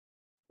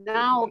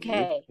Now,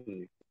 okay.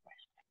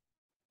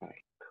 All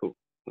right, cool.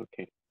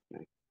 Okay,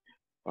 nice.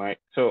 All right,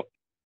 so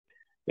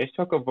let's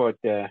talk about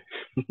I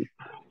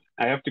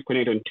have to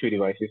connect on 2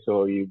 devices,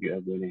 so you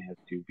are going to have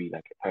to be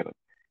like a pilot.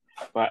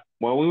 But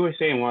what we were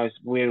saying was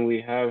when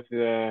we have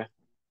the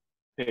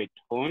third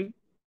tone,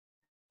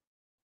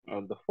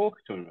 or the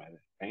fourth tone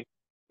rather, right?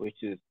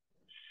 Which is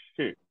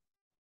shu.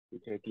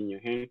 You're taking your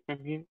hand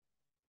from here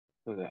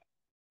to that.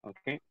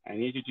 Okay, I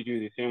need you to do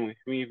the same with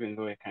me, even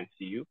though I can't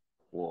see you.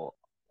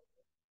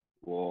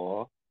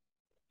 我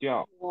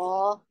叫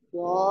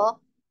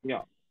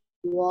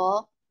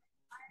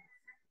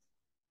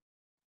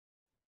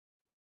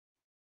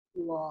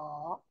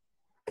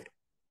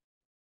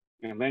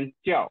and then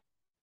叫.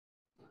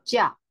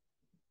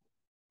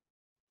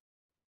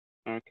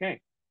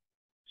 Okay,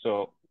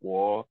 so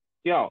我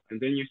叫 and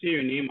then you say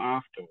your name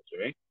afterwards,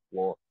 right?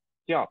 我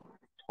叫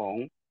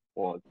从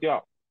我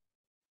叫.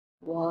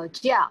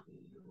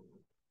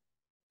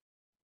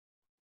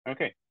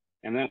 Okay,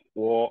 and then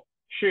我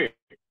是.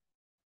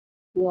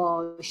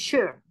 All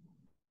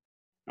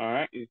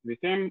right, it's the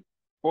same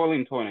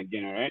falling tone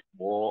again, all right?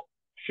 我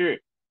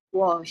是.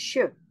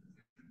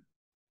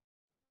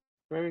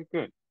 Very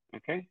good.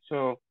 Okay,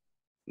 so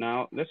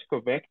now let's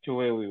go back to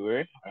where we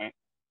were, right?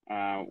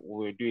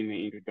 We were doing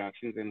the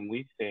introductions and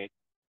we said,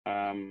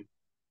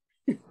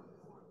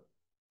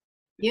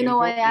 you know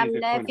why I'm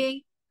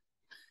laughing?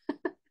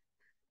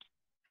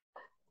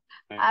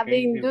 Okay, I've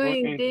been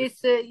doing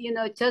this, you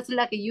know, just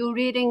like you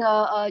reading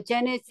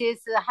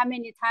Genesis. How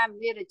many times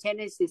read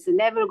Genesis?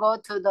 Never go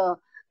to the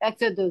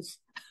Exodus.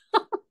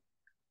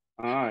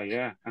 Oh,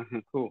 yeah.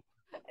 Cool.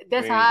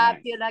 That's Very how nice.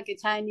 I feel like a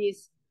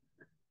Chinese.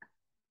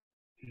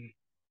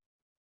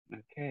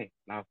 Okay,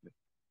 lovely.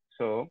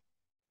 So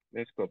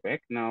let's go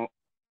back now.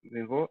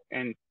 Vivo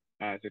and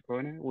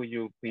Zakona, will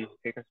you please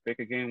take us back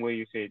again where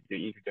you said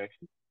the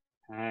introduction?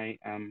 Hi,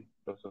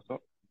 so.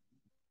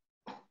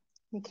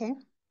 Okay.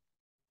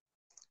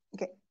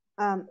 Okay.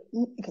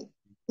 Okay.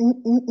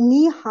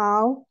 你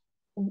好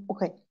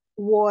Okay.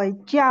 我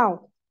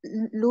叫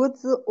卢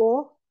子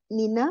欧，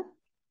你呢？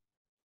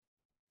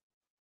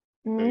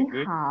你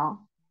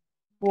好，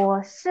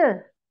我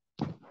是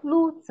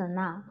卢子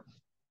娜。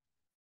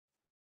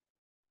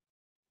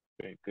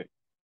Very good.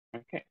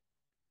 Okay.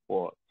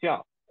 我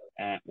叫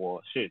and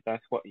我是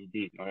that's what you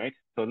did, all right?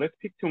 So let's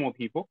pick 2 more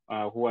people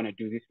who want to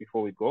do this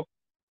before we go.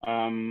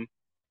 All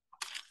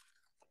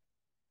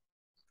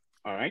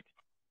right.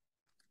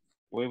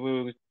 We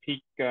will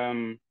pick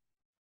Chong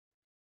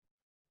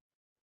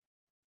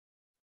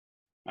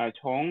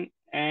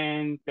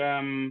and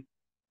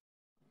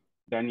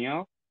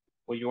Danielle.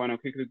 Would you want to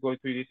quickly go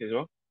through this as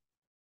well?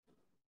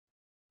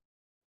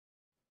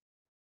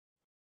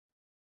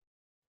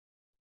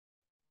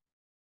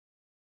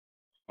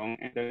 Chong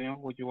and Danielle,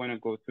 would you want to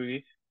go through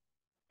this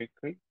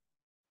quickly?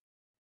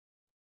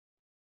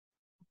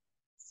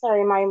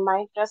 Sorry, my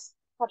mic just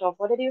cut off.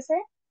 What did you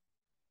say?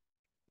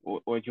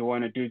 Would you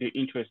want to do the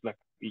intros, like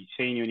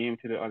saying your name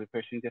to the other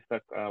person, just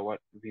like what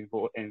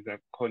Vivo and the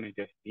corner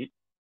just did?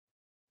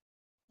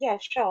 Yeah,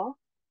 sure.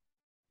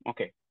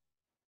 Okay.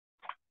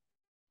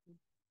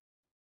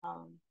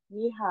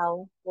 你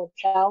好，我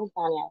叫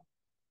Daniel.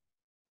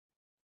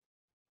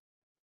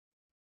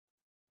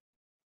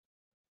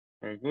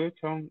 Very good,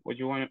 Chong. Would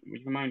you mind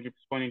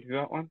responding to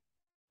that one?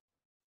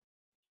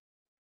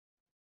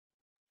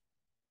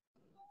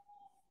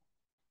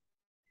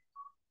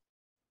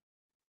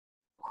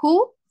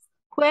 Who?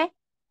 Where?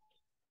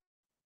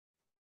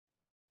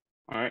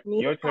 All right,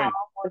 your turn. 你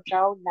好，我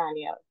叫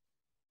Daniel.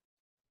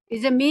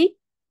 Is it me?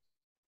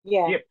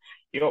 Yeah.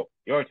 Yep.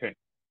 Your turn.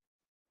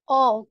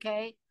 Oh,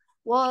 okay.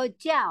 我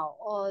叫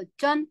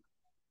郑。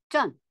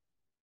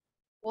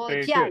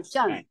我叫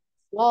郑。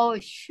我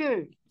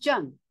是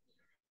郑。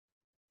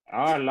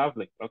Ah,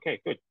 lovely.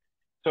 Okay, good.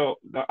 So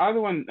the other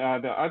one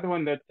that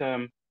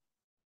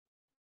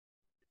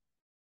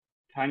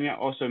Tanya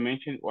also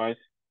mentioned was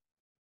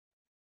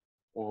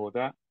我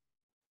的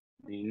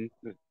名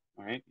字.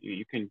 All right,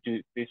 you can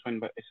do this one,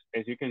 but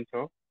as you can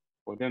tell,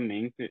 我的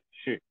名字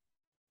是.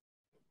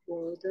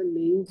 All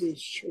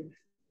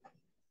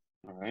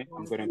right,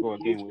 I'm gonna go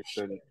again with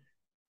the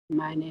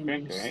My name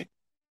drink, is. right?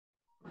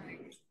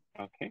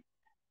 Okay,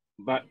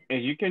 but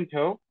as you can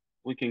tell,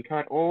 we can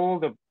cut all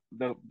the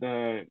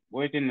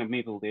words in the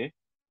middle there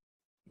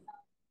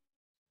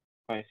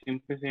by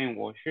simply saying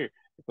我是,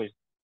 because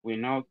we're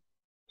now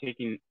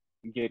getting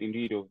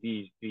rid of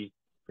these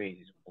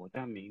phrases. 我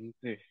的名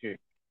字是,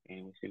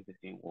 and we're simply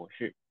saying 我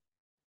是.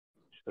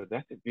 So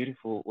that's a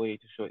beautiful way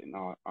to shorten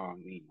our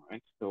name,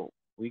 right? So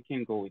we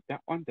can go with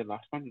that one, the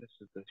last one. This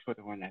is the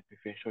shorter one. I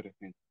prefer shorter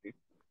sentences.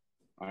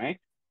 All right.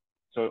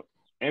 So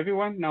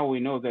everyone, now we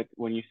know that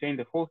when you say in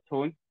the fourth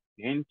tone,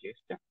 then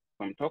just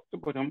from top to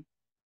bottom,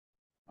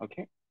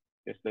 okay,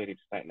 just let it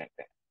start like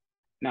that.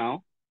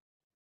 Now,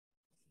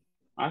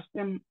 ask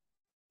them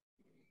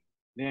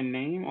their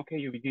name. Okay,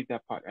 you did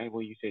that part, right?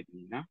 Where you said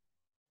Nina.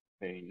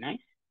 Very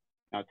nice.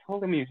 Now tell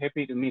them you're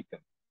happy to meet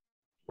them.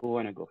 Who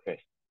wanna go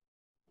first?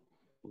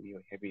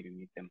 You're happy to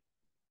meet them.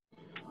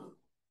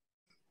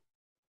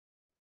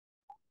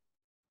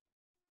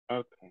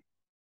 Okay.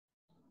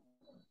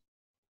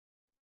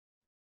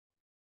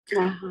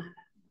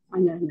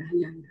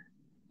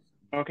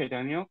 Okay,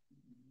 Daniel.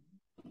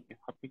 You're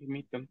happy to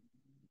meet them.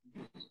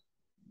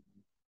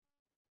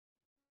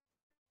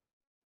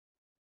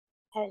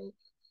 And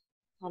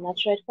I'm not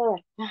sure it's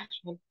correct.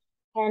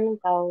 Hen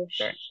cầu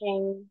Okay.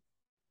 sinh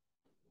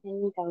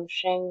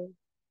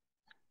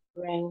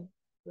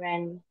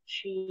ran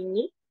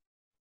chini.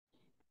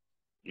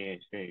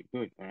 Yes, very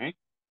good. All right.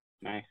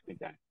 Nicely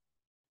done.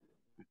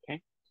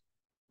 Okay.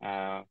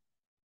 All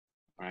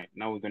right.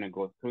 Now we're gonna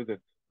go through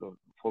the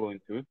following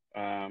through.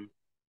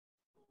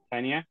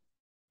 Tanya,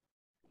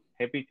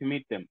 happy to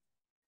meet them.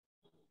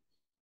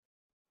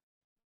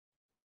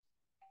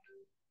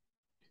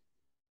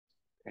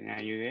 Tanya,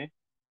 are you there?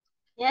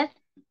 Yes.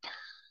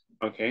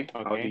 Okay.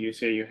 How do you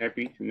say you're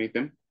happy to meet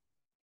them?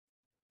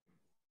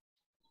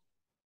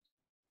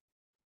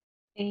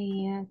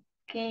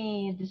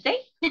 Okay, the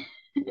same.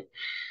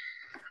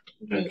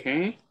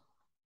 Okay.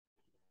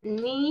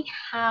 你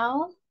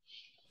好，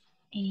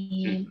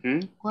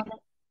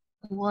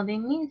我的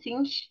名字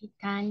是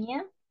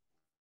Tanya，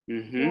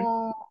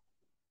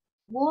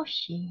我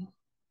是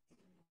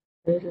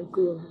Very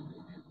good.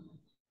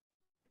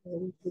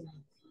 Very good.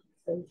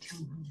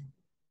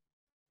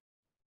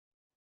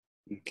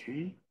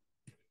 Okay.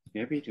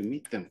 Happy to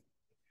meet them.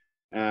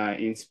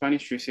 In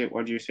Spanish, you say,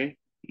 what do you say?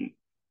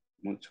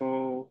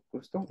 Mucho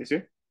gusto, is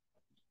it?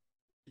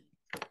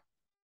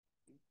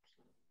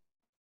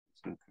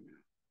 It's not coming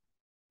out.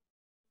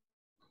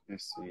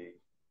 Let's see.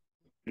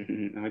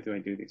 How do I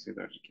do this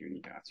without giving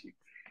it out to you?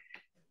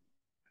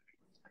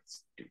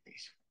 Let's do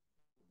this.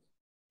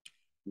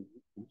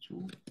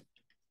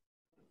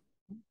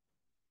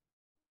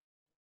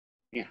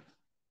 Yeah.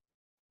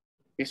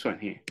 This one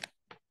here.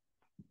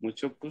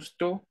 Mucho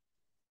gusto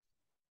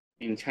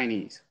in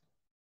Chinese.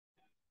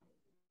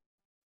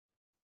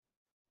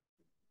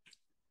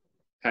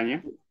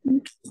 Tanya?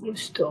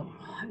 Gusto.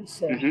 I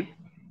say.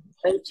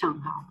 非常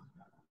好。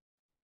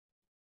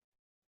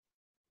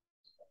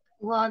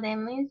我的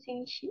名字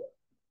是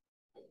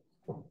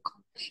我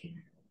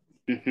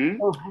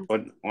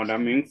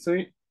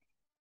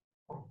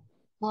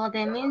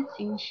的名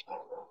字是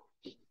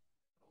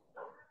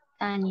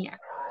Tanya。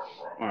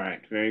 All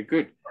right, very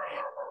good.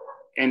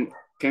 And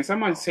can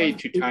someone say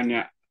to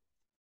Tanya,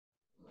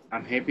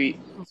 I'm happy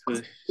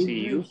to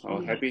see you,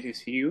 or happy to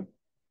see you?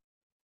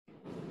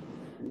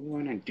 We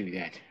want to do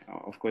that.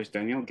 Of course,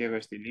 Daniel gave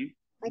us the name.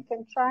 I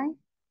can try.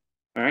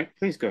 All right,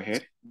 please go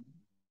ahead.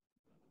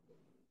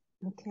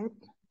 Okay.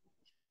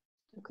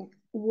 Okay.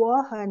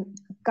 我很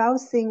高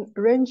兴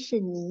认识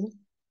你。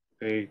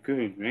 Very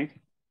good, right?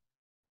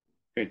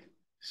 Good.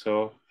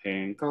 So,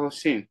 很高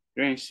兴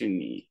认识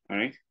你, all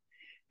right?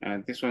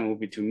 This one will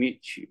be to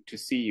meet you, to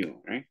see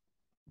you, right?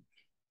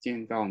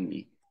 见到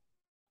你.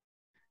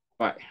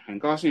 But 很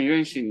高兴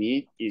认识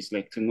你 is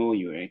like to know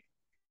you, right?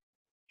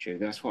 Sure,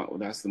 that's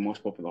the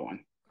most popular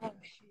one.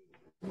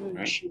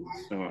 Right?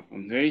 So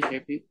I'm very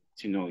happy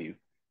to know you.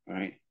 All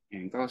right.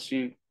 很高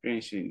兴认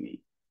识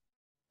你.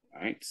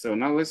 All right. So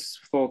now let's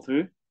follow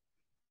through.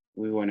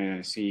 We want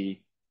to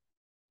see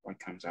what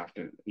comes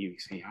after you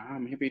say,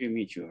 I'm happy to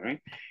meet you. All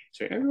right.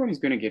 So everyone is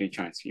going to get a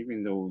chance,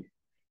 even though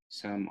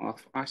some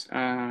of us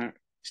are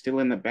still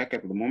in the back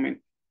at the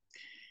moment.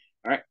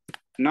 All right.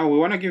 Now we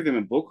want to give them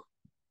a book.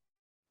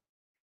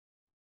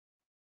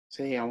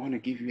 Say, I want to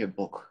give you a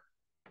book.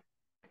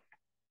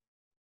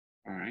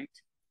 All right.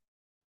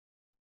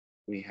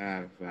 We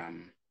have,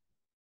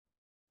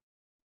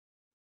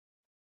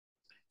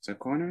 so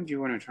Connor, do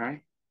you want to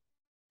try?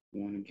 I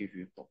want to give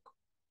you a book.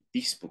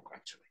 This book,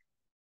 actually.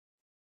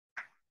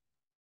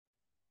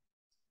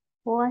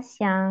 我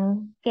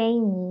想给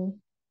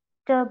你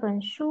这本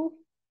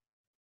书。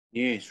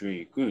 Yes,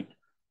 very good.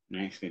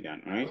 Nicely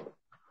done, right?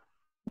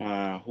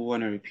 Who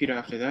want to repeat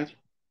after that?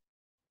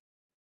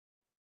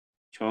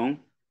 Chong,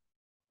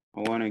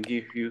 I want to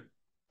give you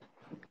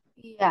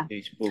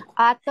this book.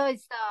 After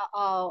is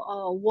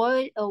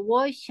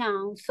我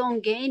想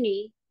送给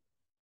你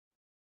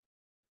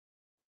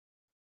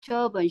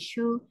这本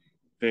书。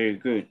 Very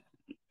good.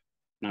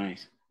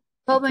 Nice.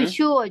 这本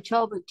书 or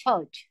这本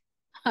church?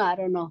 I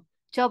don't know.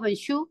 这本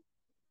书?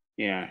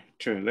 Yeah,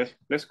 true.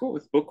 Let's go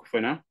with book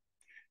for now.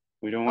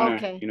 We don't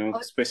want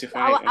to, specify.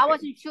 I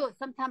wasn't sure.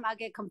 Sometimes I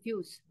get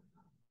confused.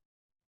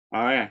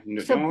 Oh yeah.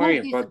 So don't worry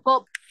about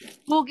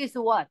book is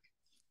what?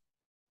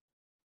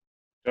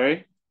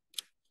 Sorry?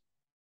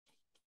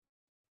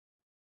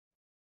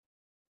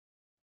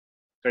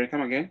 Sorry,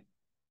 come again?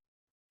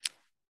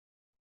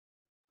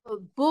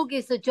 Book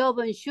is a job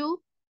and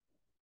shoe?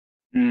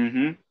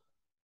 Mm-hmm.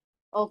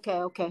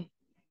 Okay.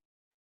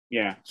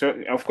 Yeah. So,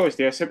 of course,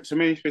 there are so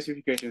many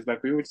specifications.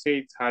 Like we would say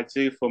it's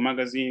Hanzi for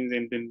magazines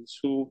and then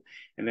shoe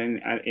and then,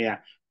 yeah.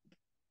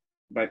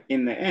 But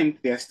in the end,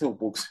 they are still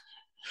books.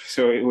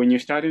 So when you're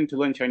starting to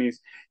learn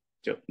Chinese,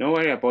 don't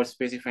worry about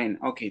specifying,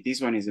 okay, this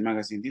one is a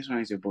magazine, this one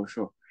is a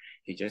brochure.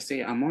 You just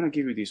say, I'm going to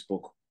give you this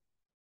book.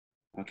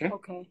 Okay?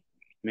 Okay.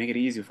 Make it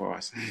easy for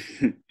us.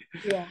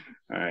 Yeah.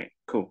 All right,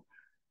 cool.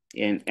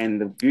 And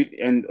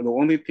the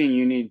only thing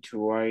you need to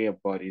worry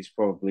about is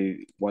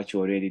probably what you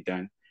already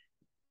done,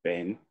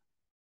 then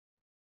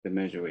the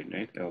measure weight,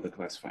 right? Or the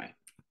classify.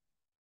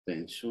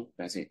 Then so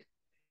that's it.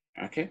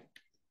 Okay.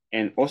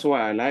 And also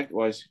what I liked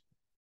was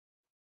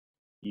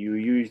you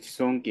used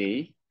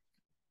songe,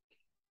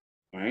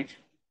 right?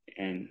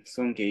 And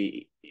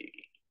songe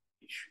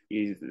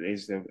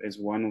is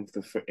one of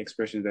the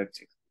expressions that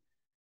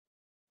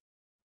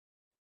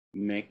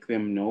make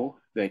them know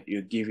that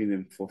you're giving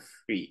them for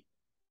free.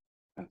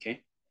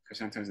 Okay. Because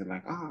sometimes they're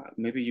like,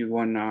 maybe you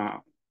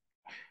wanna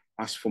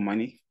ask for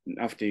money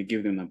after you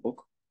give them a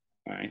book.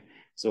 All right.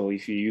 So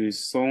if you use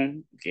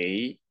song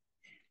gay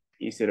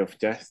instead of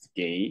just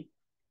gay,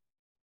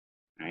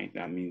 right,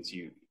 that means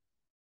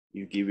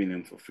you're giving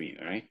them for free.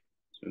 All right.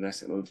 So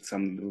that's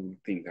some little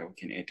thing that we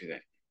can add to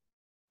that.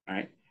 All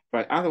right.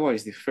 But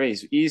otherwise, the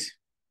phrase is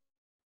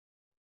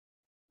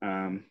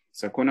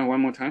Sakuna,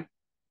 one more time.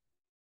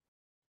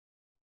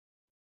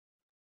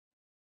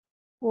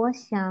 我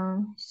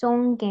想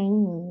送给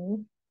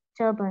你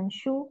这本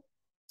书。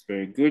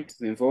 Very good,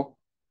 Info.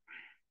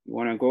 You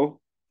wanna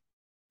go?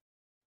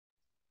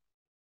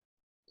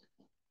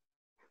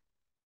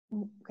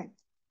 OK，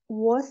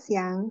 我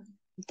想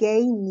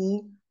给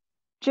你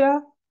这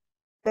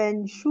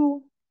本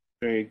书。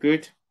 Very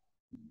good.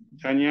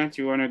 Tanya,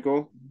 do you wanna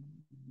go?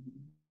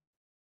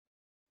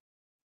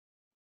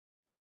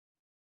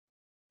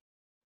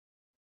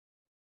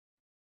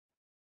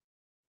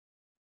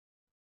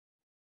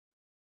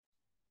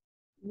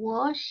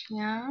 我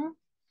想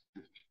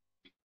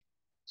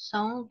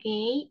送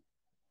给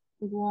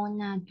我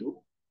那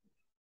读。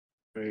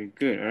 Very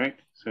good. All right.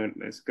 So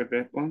let's get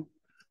that one.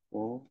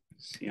 我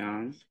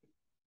想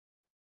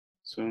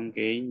送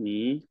给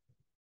你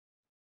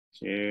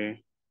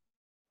这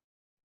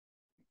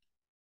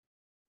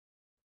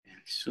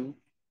本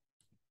书。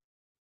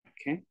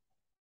Okay.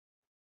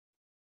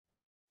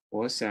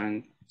 我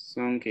想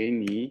送给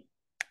你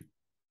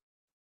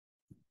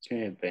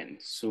这本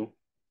书。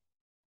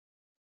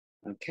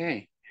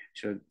Okay.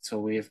 So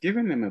we have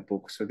given them a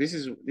book. So this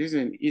is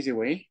an easy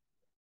way.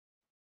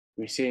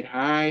 We said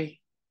hi,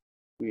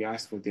 we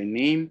asked for their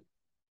name,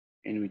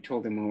 and we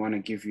told them we want to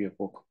give you a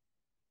book.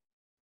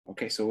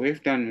 Okay, so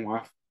we've done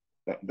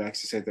the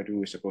exercise that we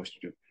were supposed to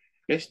do.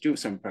 Let's do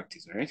some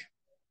practice, all right?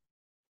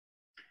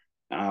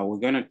 We're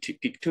gonna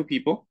pick two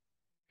people.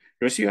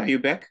 Rosie, are you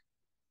back?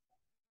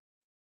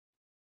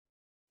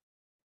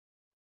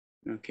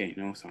 Okay,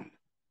 no sound.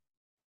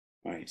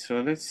 All right,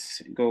 so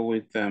let's go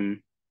with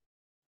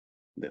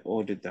the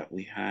order that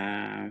we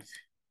have.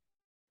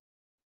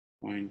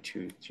 1,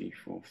 2, 3,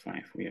 4,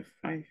 5. We have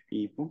 5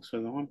 people.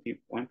 So the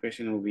one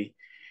person will be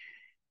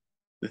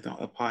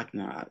without a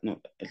partner,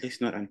 at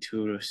least not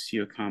until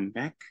Rocio come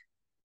back.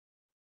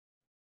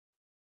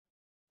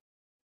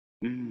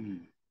 All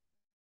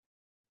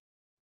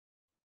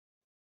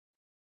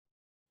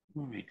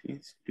right,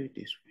 let's do it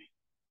this way.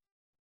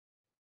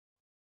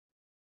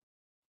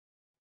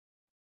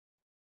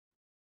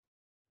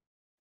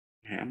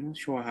 I'm not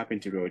sure what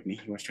happened to Rodney.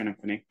 He was trying to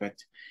connect, but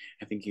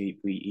I think he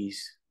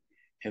is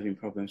having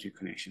problems with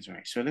connections. All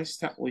right, so let's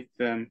start with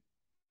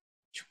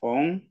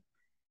Chong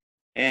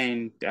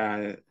and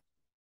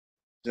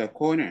the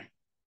corner.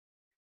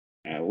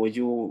 Would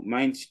you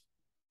mind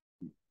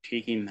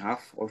taking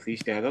half of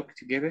this dialogue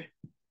together?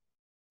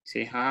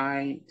 Say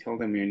hi, tell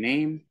them your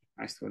name,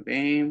 ask for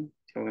them,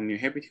 tell them you're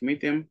happy to meet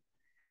them,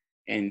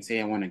 and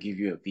say, I want to give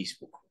you a peace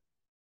book.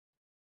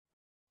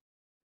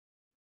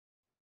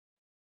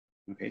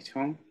 Okay,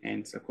 Chong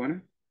and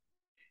Sakuna,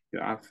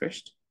 you're up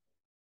first.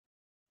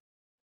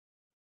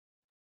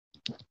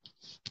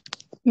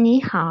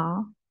 你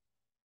好，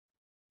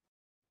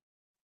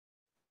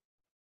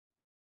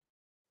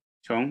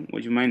 Chong,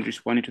 would you mind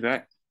responding to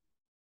that?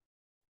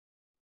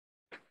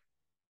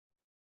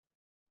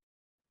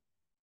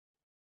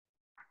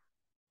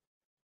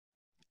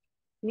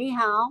 你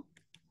好，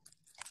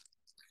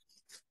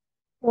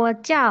我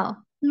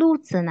叫陆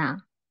子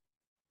呢，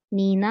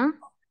你呢？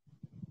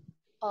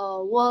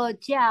我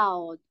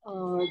叫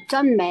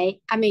真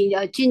美，I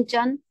mean 金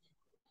珍。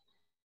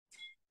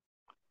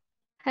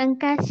很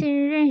开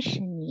心认识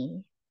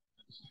你。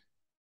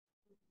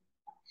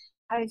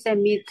 I say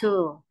me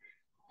too。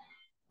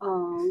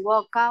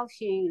我高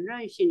興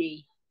認識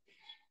你。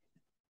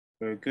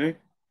 Very good.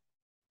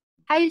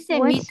 How you say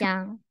我 me too？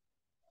 想，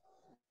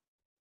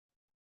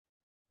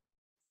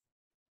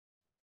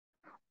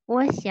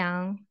我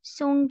想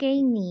送给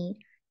你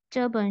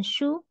这本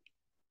书。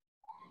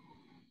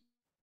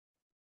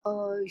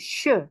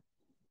 Sure。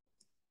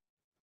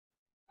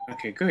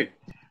 Okay, good.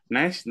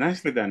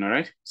 Nicely done. All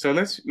right. So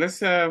let's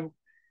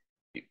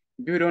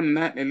build on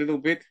that a little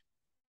bit.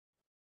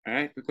 All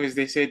right, because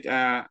they said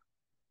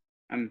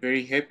I'm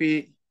very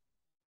happy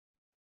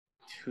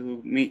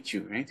to meet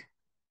you, right?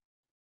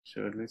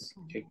 So let's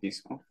take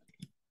this off.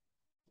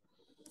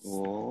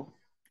 我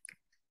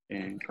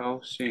很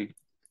高兴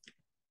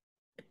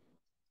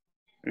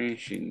认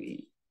识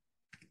你.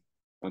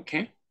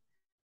 Okay.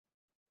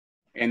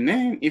 And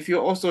then if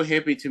you're also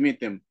happy to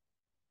meet them,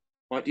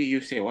 what do you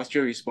say? What's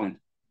your response?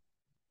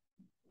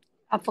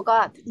 I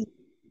forgot.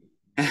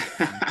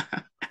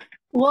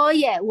 我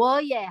也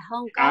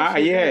很高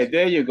兴。yeah,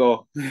 there you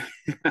go.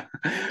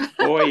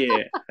 我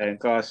也很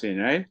高兴,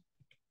 right?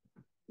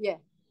 Yeah.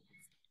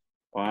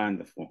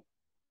 Wonderful.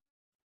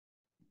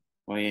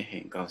 我也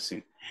很高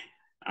兴.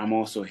 I'm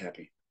also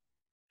happy.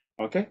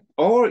 Okay?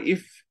 Or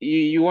if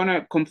you want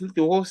to complete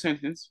the whole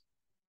sentence,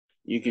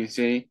 you can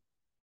say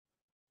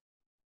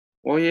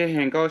我也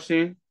很高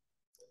兴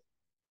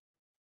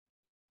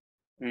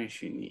认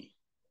识你.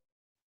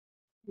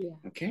 Yeah.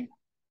 Okay?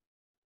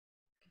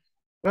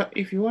 But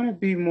if you want to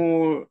be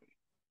more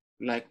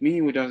like me,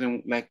 who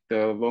doesn't like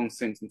the long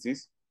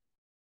sentences,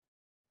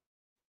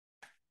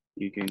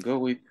 you can go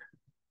with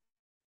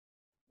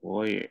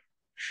我也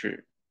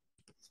是.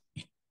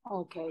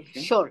 Okay,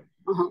 sure.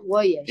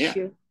 我也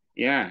是.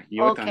 Yeah,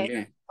 you're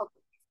okay.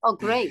 Oh,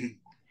 great.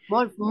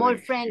 More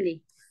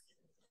friendly.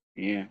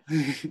 Yeah.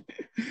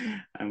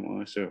 I'm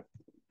also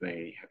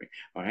very happy.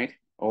 All right.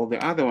 All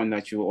the other one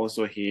that you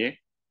also hear.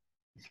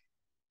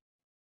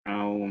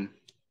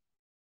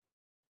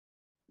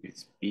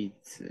 It's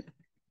beats.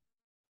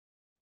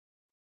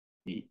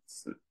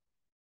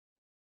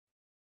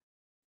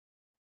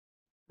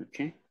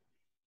 Okay.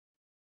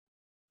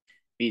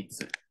 Beats.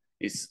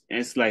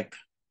 It's like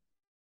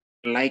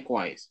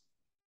likewise.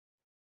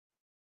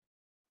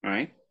 All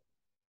right.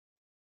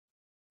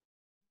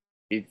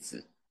 It's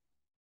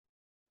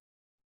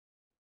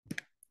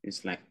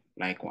like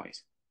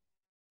likewise.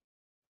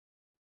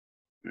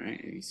 All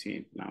right. You see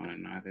it now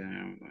another.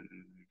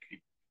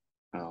 Okay.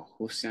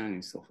 Hussein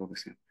is so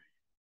focusing.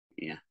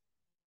 Yeah.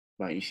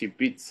 But you see,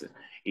 beats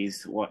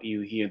is what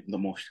you hear the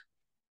most.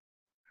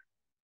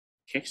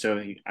 Okay,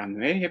 so I'm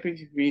very happy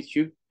to meet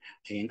you.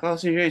 很高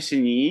兴认识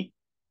你。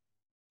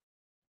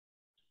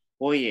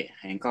我也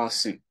很高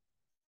兴。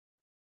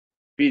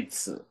彼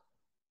此，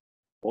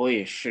我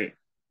也是。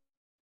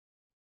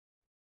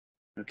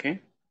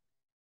Okay.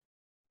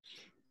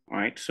 All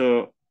right.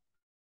 So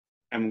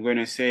I'm going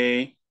to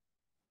say.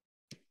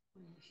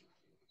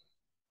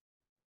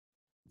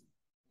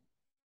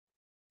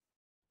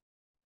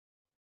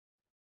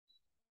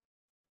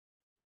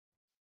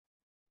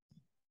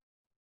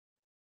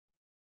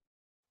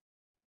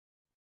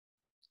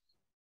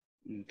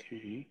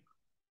 Okay.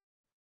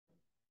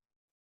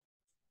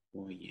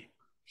 Oh yeah.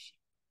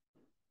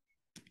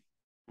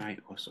 I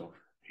also.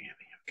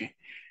 Okay.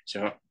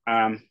 So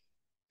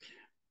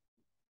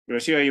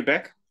Rosie, are you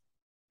back?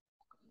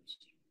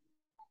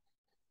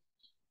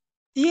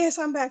 Yes,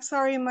 I'm back.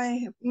 Sorry,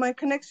 my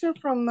connection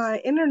from my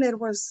internet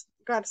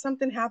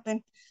something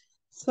happened,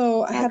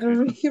 so I had to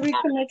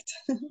reconnect.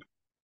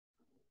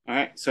 All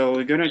right. So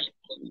we're gonna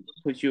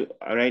put you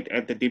right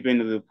at the deep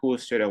end of the pool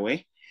straight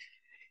away.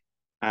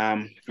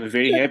 We're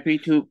very happy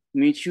to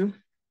meet you.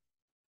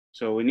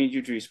 So we need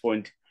you to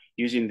respond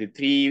using the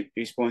 3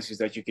 responses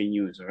that you can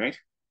use, all right?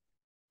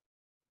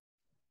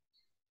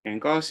 很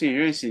高兴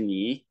认识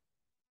你.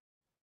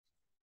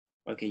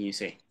 What can you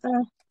say?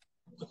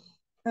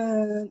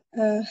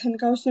 很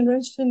高兴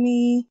认识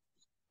你.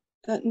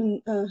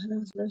 很高兴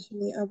认识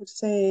你. I would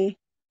say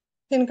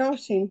很高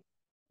兴.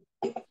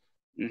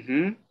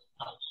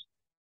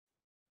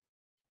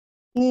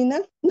 Nina?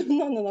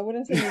 No, I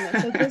wouldn't say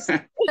Nina. So just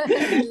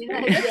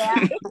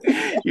yeah.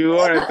 You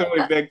want to throw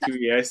it back to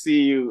me. I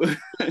see you.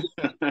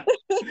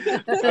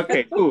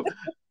 Okay, cool.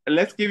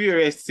 Let's give you a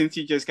rest since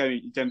you just kind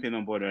of jumping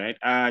on board, all right?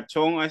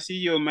 Chong, I see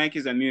your mic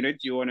is unmuted.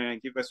 Do you want to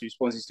give us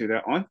responses to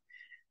that one?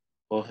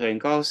 我很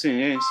高兴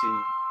认识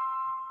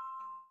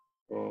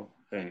你. 我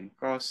很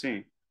高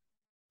兴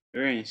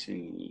认识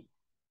你.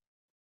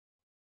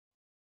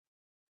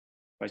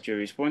 What's your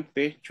response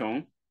there,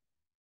 Chong?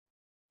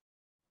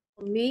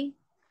 Me?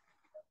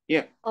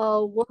 Yeah.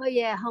 我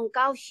也很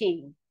高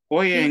兴.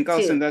 我也很高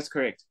兴, that's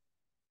correct.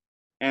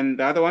 And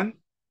the other one?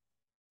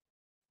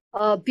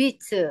 彼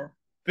此.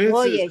 This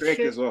is correct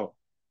as well.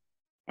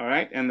 All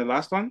right, and the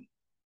last one?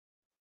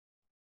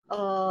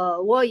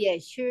 我也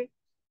是.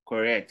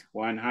 Correct,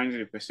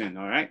 100%.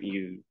 All right,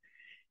 you.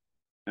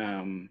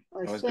 I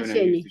was going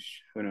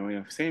to way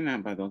of saying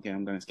that, but okay,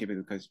 I'm going to skip it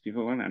because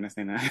people won't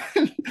understand that.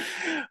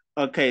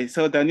 Okay,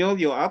 so Daniel,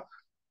 you're up.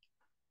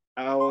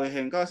 我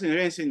很高兴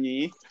认识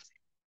你.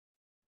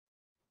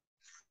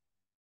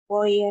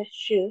 我也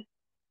是.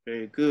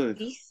 Very good.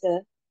 彼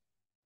此.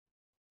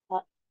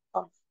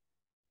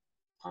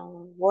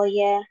 我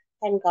也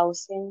很高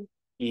兴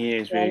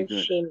Yes, very good.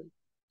 认识你.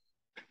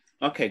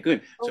 Okay,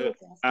 good. So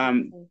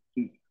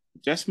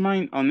just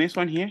mind on this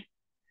one here.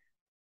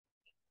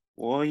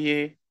 我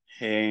也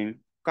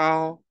很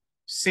高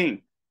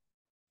兴.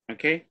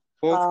 Okay?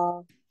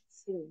 Both.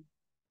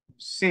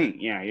 Sing.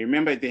 Yeah, you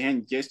remember the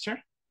hand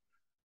gesture?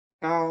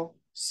 高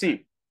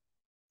兴.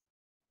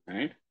 All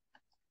right.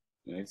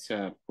 Let's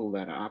pull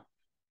that up.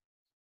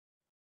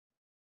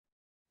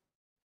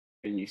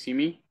 Can you see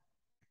me?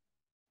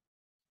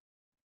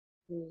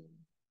 Can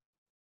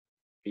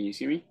you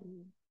see me?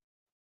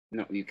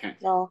 No, you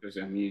can't. No. Because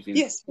I'm using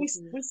yes, we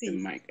see the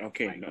mic.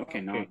 Okay, now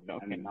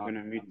I'm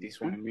gonna mute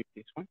this one.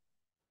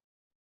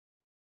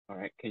 All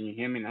right, can you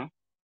hear me now?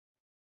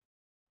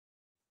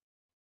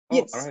 Oh,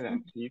 Yes. all right.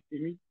 Can you see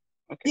me?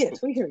 Okay. Yes,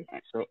 Cool. we hear you. All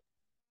right, so,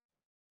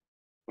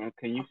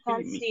 can you I see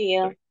can't me? see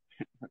you. Sorry.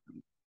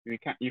 You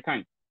can't. You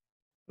can't.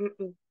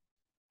 Mm-mm.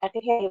 I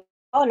can hear you.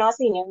 Oh, no,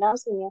 seeing you. Now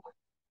seeing you.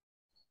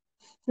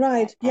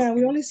 Right. Yeah,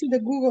 we Okay. only see the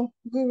Google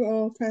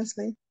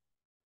Translate.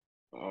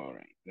 All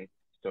right. Let's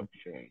stop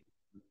sharing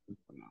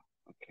for now.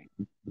 Okay.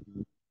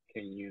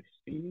 Can you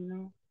see me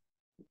now?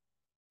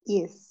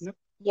 Yes. Nope.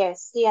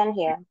 Yes, see and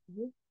hear.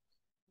 Mhm.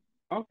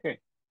 Okay.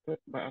 But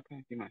I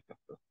can't see myself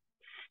though.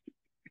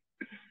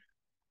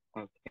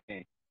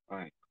 Okay. All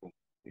right. Cool.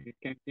 If you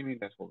can see me,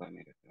 that's all that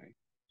matters, right?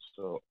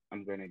 So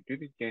I'm gonna do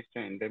this gesture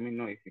and let me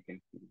know if you can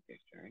see the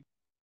gesture, right?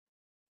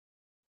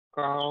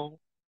 Cao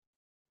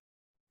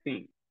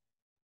sing.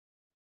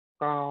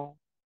 Cao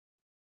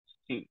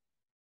sing.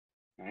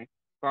 Right?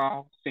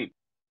 Cao sing.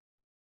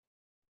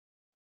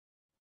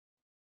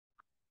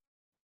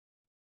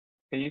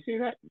 Can you see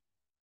that?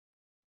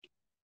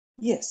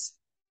 Yes.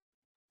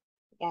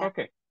 Yeah.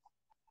 Okay.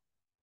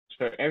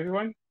 So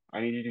everyone, I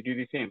need you to do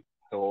the same.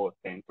 So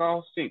很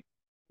高兴.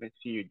 Let's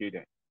see you do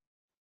that.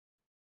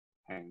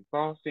 很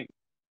高兴.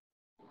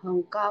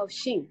很高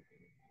兴.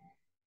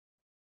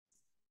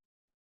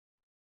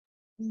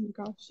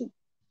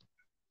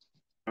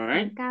 All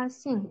right. 很高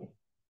兴。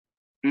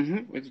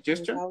 With the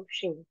gesture. 很高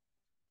兴.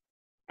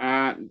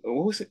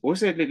 What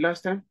was it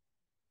last time?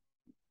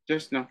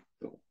 Just now.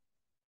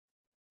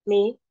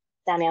 Me,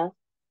 Daniel.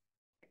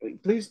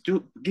 Please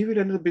do give it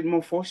a little bit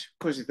more force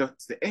because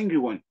that's the angry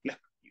one. Like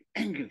you're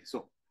angry.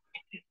 So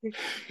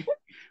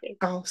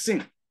高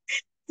兴.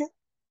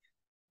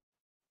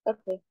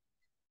 Okay.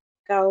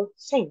 高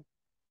兴.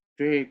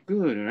 Very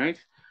good, right?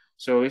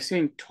 So we're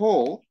saying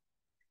tall.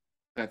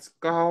 That's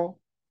高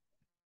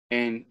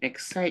and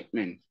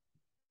excitement.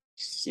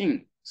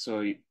 Sing.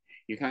 So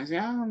you can't say,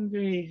 oh, I'm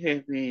very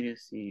happy to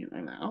see you.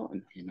 I'm like, oh,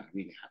 no, you're not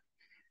really happy.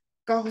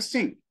 高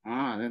兴.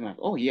 They're like,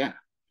 oh yeah,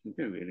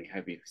 they're really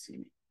happy to see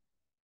me.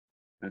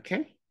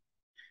 Okay.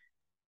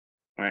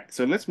 All right,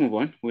 so let's move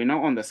on. We're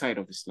now on the side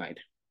of the slide.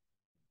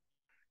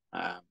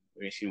 We're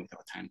racing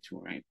without time too,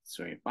 right?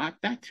 Sorry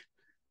about that.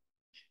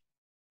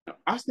 Now,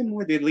 ask them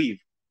where they live.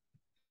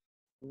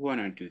 We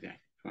want to do that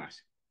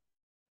first.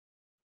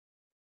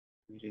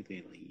 Where do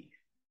they live?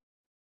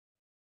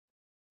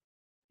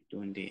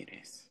 ¿Dónde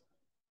eres?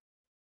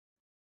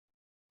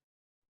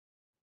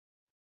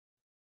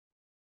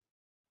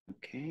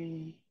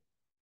 Okay.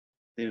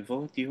 Then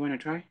vote, do you want to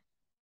try?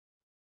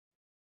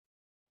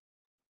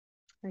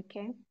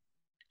 Okay.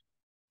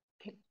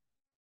 Okay.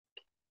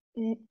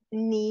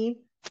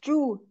 你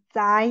住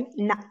在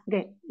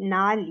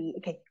哪里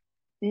 ？Okay.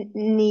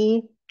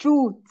 你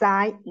住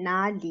在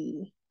哪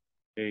里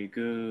Very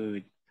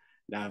good.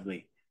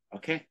 Lovely.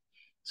 Okay.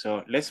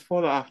 So let's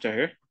follow after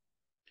her.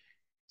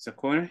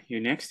 Sakura, you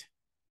next.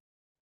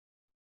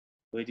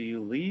 Where do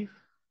you live?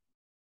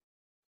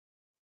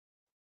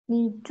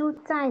 你住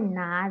在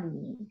哪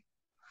里？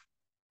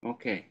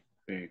 Okay.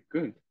 Very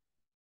good.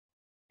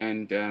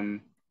 And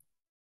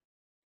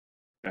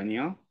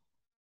Danielle?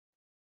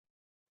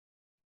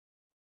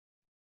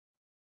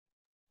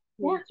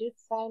 你住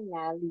在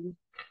哪里?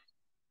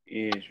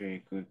 Is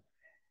very good.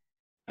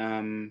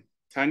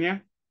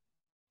 Tanya?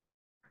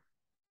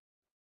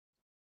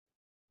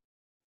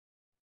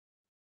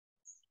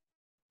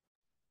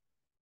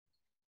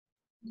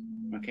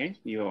 Okay,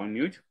 you're on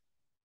mute.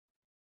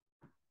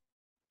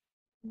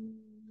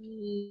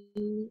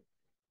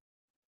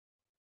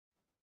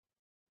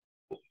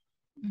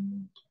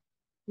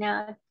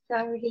 No,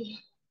 sorry.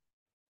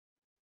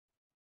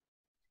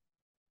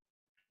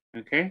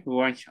 Okay, who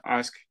wants to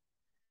ask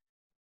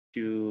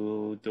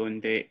to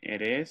donde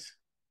eres?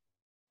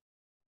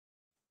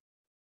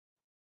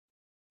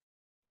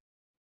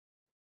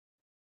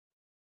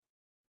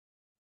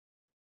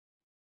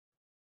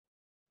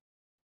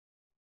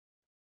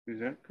 Is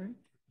that correct?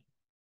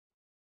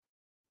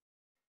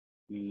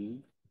 Me.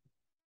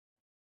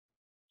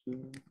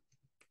 Two.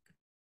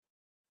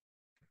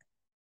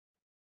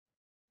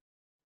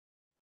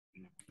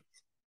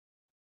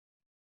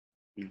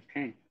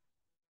 Okay.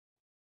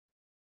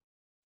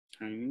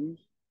 Chinese.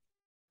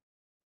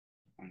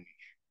 Spanish.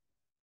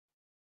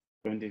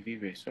 Donde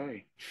vive?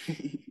 Sorry.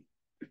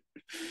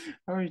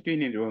 I was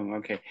doing it wrong.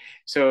 Okay.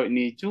 So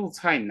你住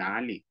在哪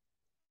里？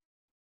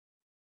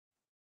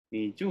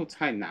你住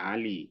在哪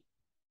里？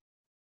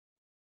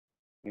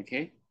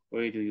 Okay.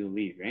 Where do you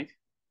live, right?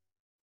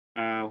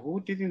 Who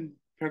didn't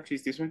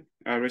practice this one?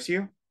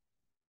 Rocio?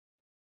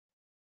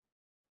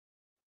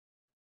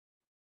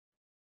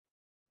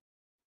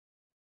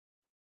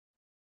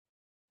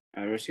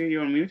 Rocio,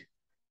 you're on mute?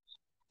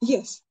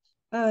 Yes.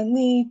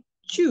 你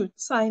住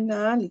在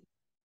哪里?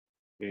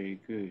 Very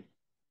good.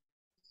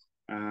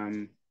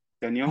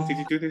 Danielle, did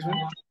you do this one?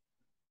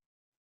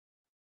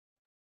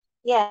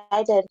 Yeah,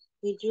 I did.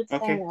 你住在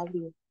Okay. 哪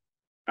里?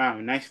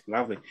 Nice,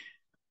 lovely.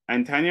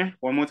 And Tanya,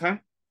 one more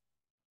time.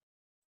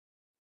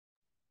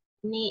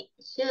 你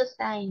住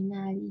在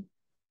哪里?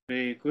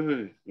 Very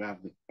good,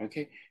 lovely.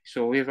 Okay,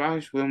 so we've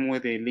asked them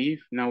where they live.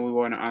 Now we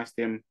want to ask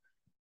them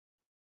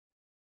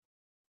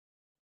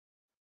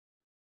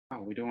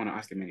Oh, we don't want to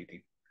ask them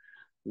anything.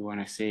 We want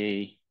to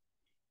say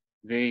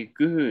very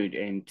good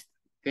and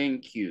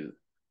thank you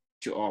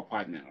to our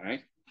partner,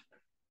 right?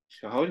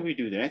 So how do we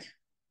do that?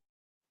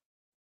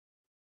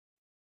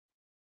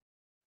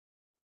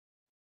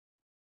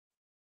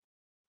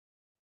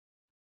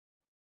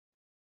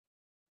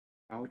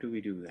 How do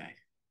we do that?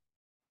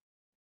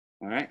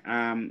 All right.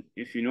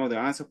 If you know the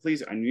answer,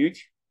 please unmute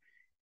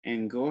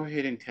and go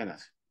ahead and tell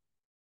us.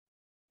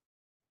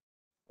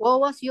 What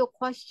was your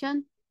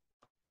question?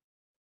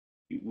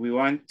 We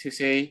want to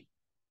say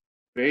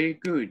very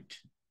good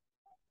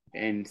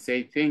and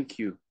say thank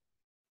you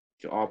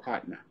to our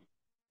partner.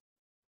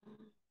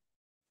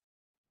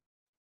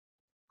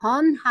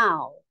 很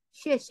好，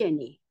谢谢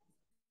你。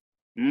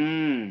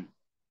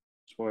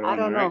Spot I on,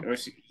 don't right? know.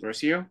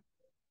 Rocio?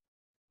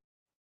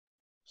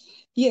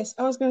 Yes,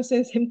 I was gonna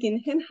say the same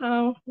thing. 很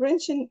好，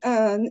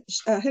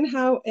很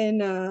好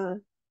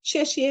and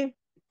谢谢。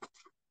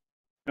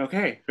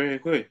 Okay, very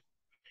good.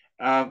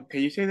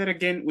 Can you say that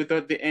again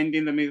without the end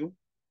in the middle?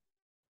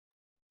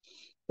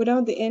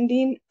 Without the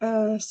ending,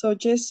 so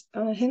just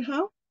很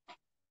好。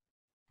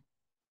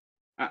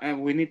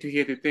 And we need to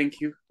hear the thank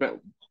you,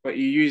 but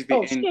you use the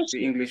end,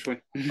 the English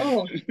one.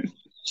 Oh,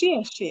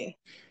 谢谢。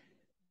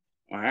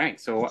 All right.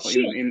 So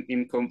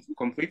in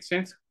complete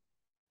sense,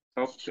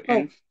 top to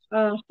end.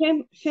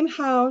 很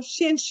好，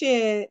谢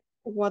谢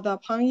我的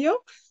朋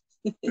友。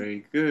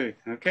 Very good.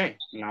 Okay,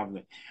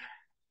 lovely.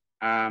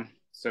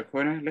 So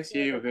Connor, let's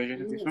hear your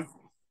version of this one.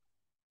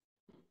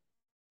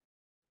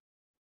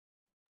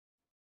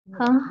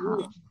 很好，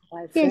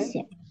谢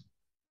谢。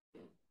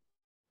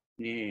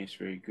 Yes,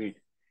 very good.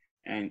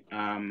 And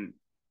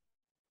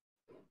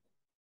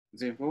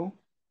Zefo?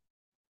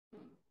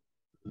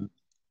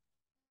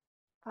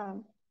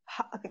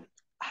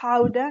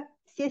 好的，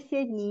谢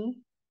谢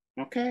你。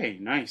 Okay,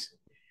 nice.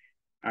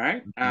 All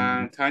right.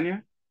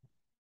 Tanya?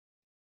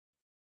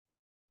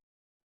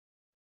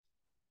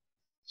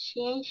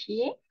 谢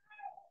谢。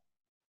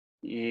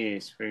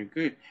 Yes, very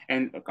good.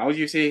 And how do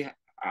you say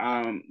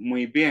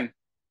muy bien?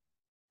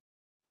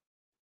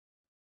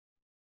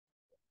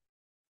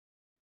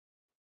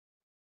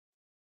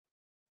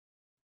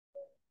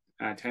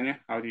 Tanya,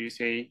 how do you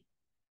say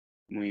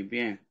muy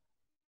bien?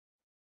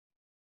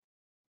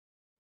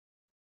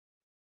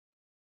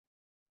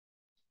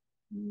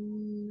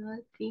 I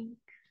think.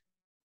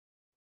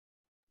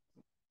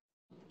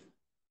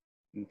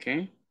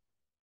 Okay.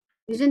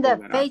 Isn't that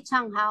非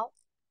常好?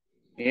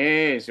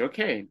 Yes,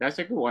 okay. That's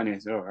a good one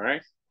as well, all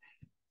right?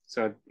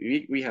 So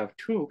we have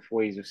two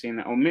ways of saying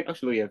that. Or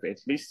actually, we have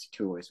at least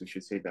two ways we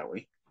should say it that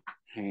way.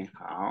 很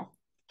好.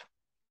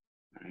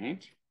 All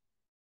right?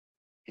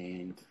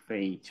 And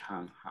非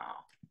常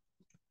好,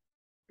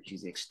 which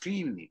is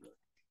extremely good.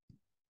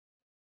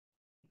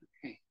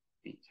 Okay,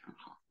 非常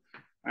好.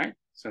 All right?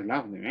 So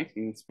lovely, right?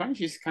 In Spanish,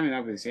 it's coming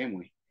up the same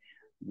way.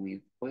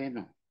 Muy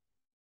bueno.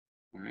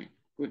 All right,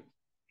 good.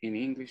 In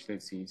English,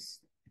 let's see, it's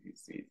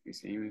the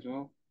same as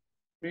well.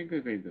 Very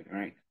good, very good. All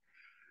right.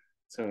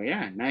 So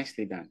yeah,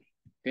 nicely done.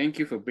 Thank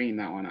you for bringing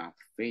that one up.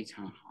 非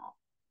常好.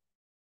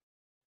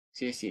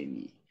 谢谢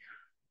你.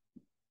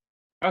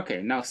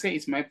 Okay, now say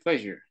it's my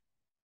pleasure.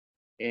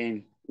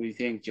 And we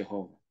thank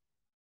Jehovah.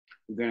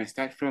 We're gonna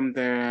start from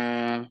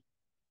the,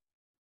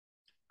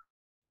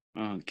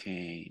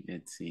 okay,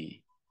 let's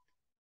see.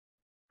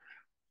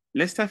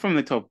 Let's start from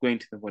the top, going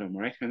to the bottom,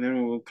 right? And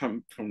then we'll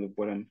come from the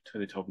bottom to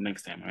the top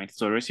next time, right?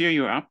 So Rocio,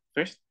 you're up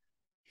first.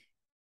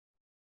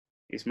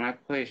 It's my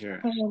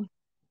pleasure.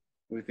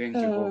 We thank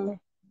Jehovah.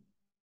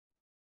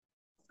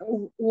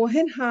 我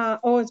很好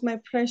Oh, it's my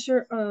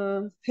pleasure.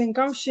 很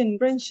高兴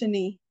认识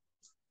你。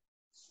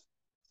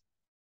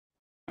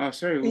 Oh,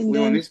 sorry. And we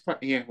on then- this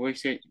part here, we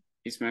say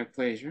it's my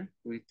pleasure.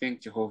 We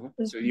thank Jehovah.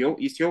 So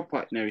it's your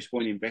partner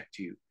responding back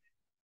to you.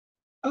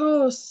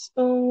 That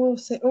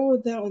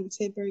one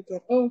say very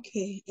good.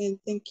 Okay, and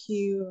thank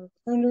you,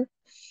 partner.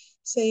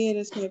 Say it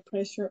is my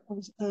pleasure.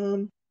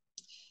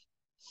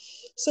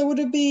 So would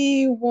it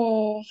be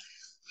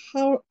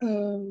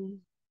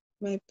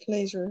my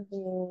pleasure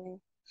我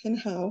很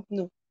好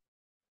No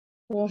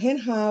我很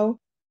好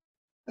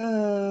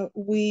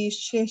we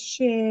谢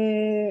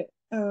谢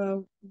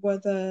我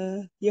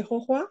的耶和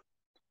华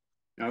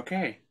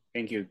Okay,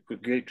 thank you.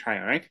 Good try,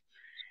 all right?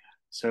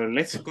 So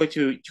let's go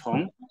to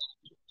Chong.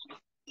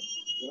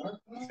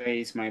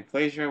 Say it's my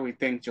pleasure. We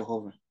thank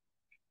Jehovah.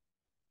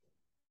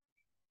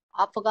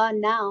 I forgot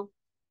now.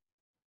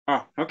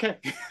 Oh, okay.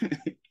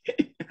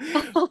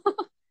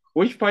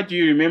 Which part do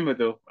you remember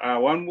though?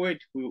 One word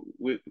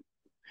will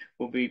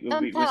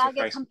Sometimes I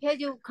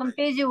get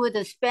confused with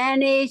the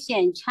Spanish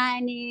and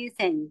Chinese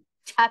and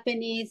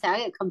Japanese. I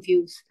get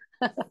confused.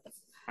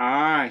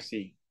 I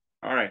see.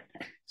 All right.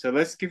 So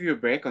let's give you a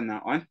break on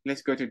that one.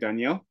 Let's go to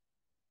Danielle.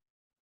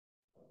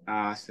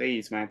 Say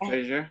it's my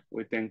pleasure.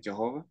 We thank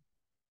Jehovah.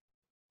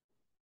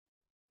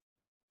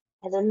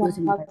 I don't know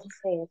how to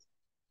say it.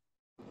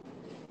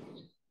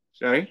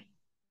 Sorry?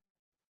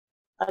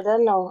 I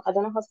don't know how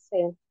to say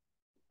it.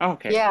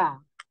 Okay. Yeah.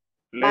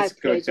 Let's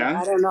go down.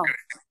 I don't know.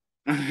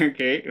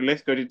 Okay,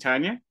 let's go to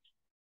Tanya.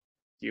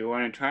 Do you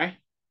want to try?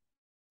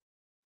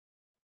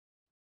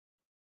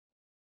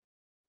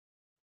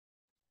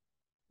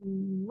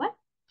 What?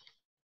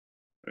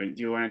 Or do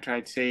you want to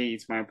try to say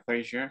it's my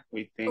pleasure?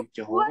 We thank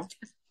Jehovah. What?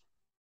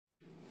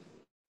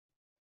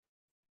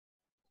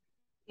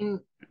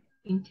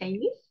 In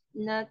Chinese?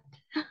 Not.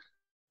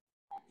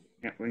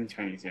 Yeah, in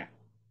Chinese, yeah.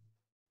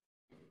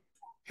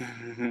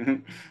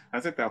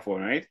 That's a tough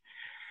one, right?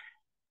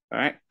 All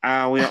right.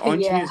 We are on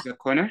to Yeah. the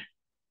corner.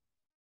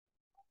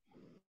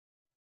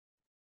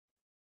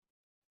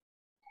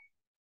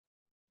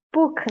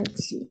 不客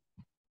气，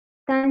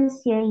感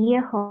谢耶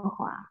和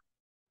华。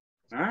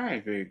 All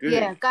right, very good.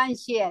 Yeah, 感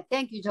谢.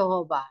 Thank you,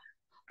 Jehovah.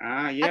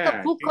 I Yeah.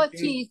 thought 不客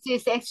气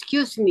is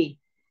excuse me.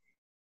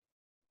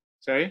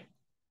 Sorry?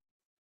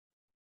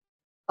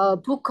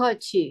 不客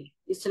气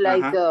it's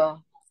like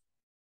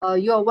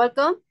you're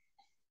welcome.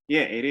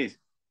 Yeah, it is.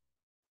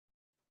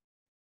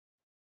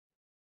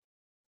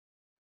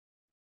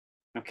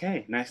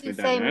 Okay, nicely You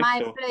done. say Right? my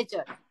So,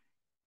 pleasure.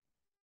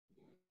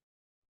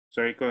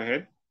 sorry, go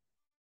ahead.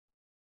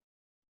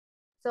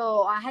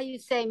 So how you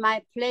say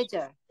my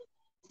pleasure?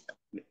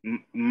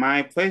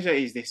 My pleasure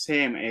is the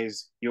same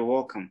as you're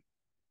welcome.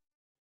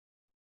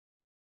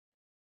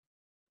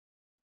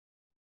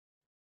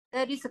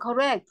 That is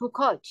correct. 不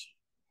客气.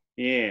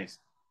 Yes.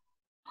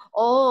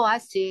 Oh, I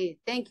see.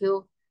 Thank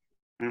you.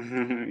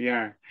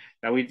 Yeah.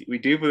 Now we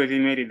deliberately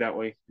made it that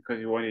way because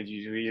we wanted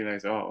you to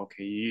realize, oh,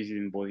 okay, you use it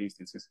in both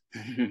instances.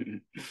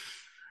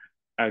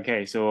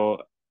 Okay,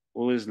 so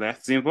who is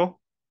left?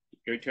 Simple?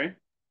 Your turn.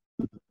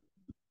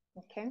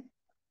 OK，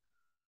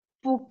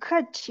不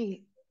客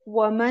气，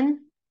我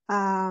们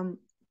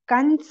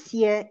感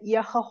谢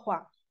耶和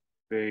华。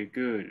 Very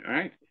good. All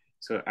right.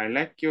 So I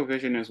like your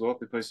version as well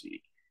because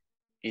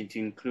it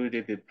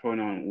included the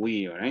pronoun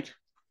we, all right?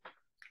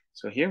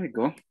 So here we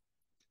go.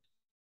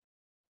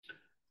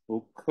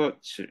 不客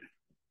气.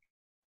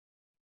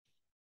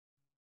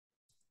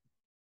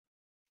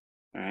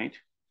 All right.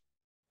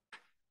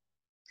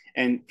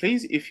 And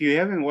please, if you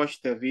haven't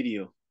watched the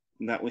video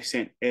that we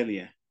sent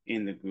earlier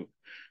in the group,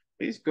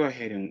 please go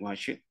ahead and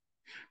watch it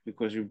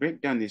because we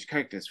break down these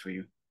characters for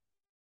you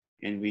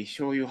and we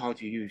show you how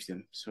to use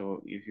them.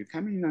 So if you're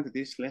coming onto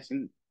this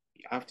lesson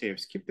after you've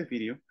skipped the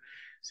video,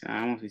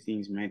 some of the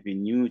things might be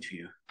new to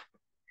you.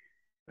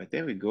 But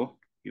there we go.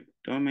 You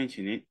don't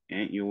mention it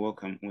and you're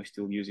welcome. We're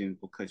still using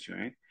bokachi,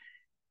 right?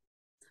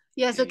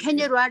 Yeah, so can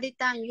you write it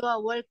down? You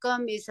are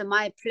welcome. It's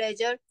my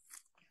pleasure.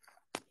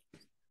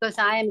 Because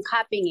I am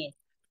copying it.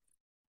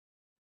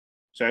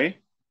 Sorry?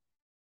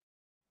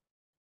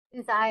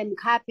 Since I am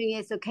copying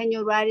it, so can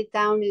you write it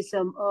down? Is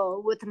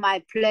with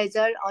my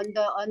pleasure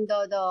under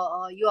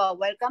the you are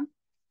welcome.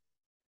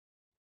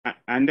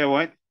 Under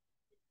what?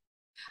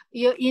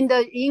 You in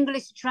the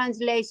English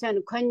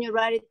translation, can you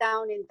write it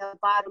down in the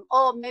bottom?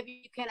 Oh, maybe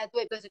you cannot do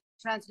it because of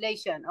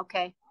translation.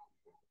 Okay.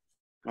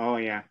 Oh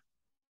yeah.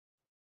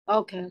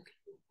 Okay.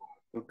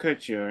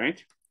 Bokachi,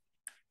 right?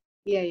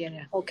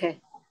 Yeah.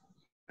 Okay.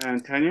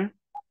 And Tanya?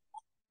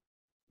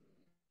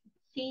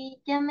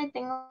 Sí, ya me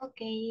tengo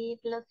que ir,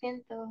 lo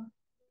siento.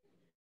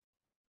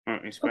 Oh, in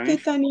Okay,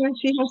 Spanish? Tanya,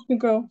 she has to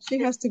go. She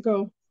has to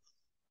go.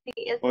 Sí,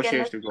 es Oh, que she a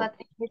has las to go. 4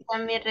 empieza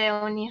mi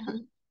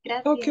reunión.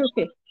 Gracias. Okay,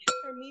 okay.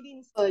 Our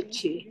meeting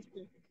starts.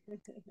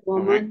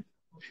 Woman.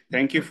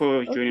 Thank you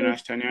for joining Okay.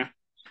 us, Tanya.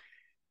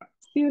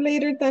 See you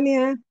later,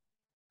 Tanya.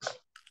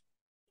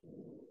 All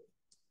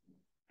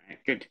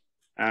right, good.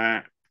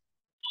 All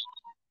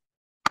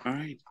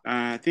right.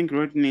 I think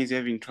Rodney is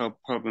having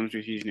problems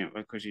with his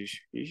network because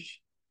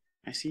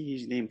I see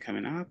his name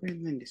coming up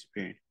and then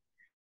disappearing.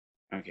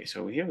 Okay,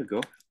 so here we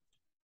go.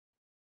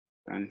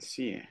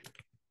 Francia.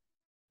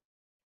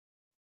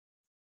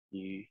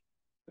 Yeah.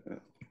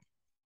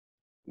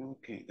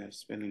 Okay, that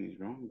spelling is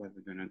wrong, but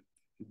we're gonna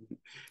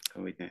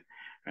go with that.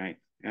 All right.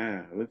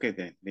 Look at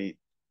that.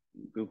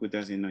 Google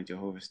doesn't know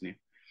Jehovah's name.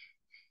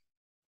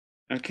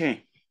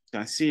 Okay.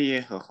 That's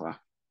the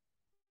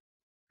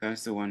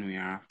one we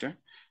are after.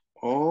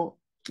 Or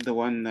the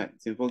one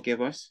that Simple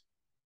gave us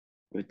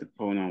with the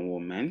pronoun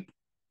woman.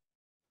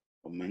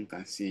 Woman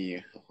can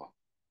see All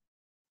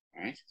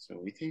right. So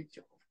we think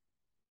Jehovah.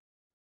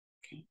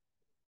 Okay.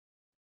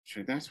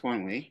 So that's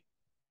one way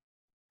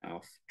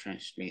of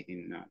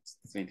translating that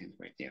sentence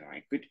right there. All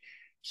right. Good.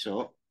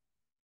 So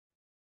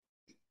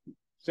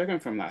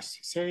second from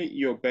last, say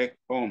you're back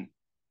home.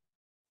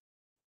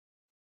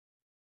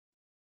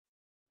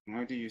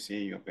 How do you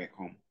say you're back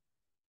home?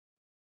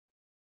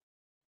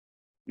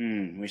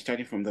 We're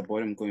starting from the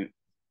bottom going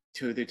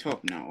to the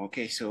top now.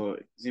 Okay, so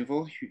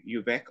Zinvo,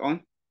 you're back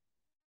on?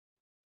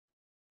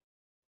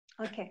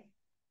 OK，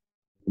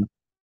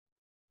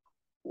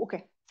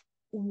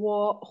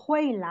 我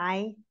会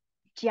来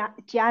家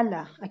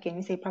了。Can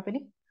you say it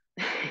properly?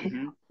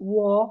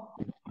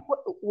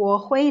 我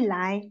会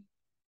来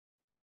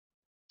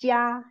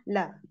家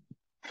了。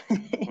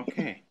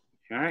Okay,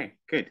 all right,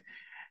 good.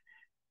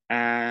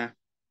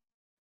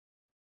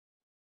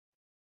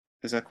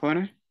 Is that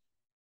corner?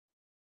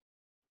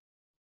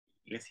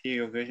 Let's hear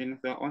your version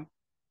of that one.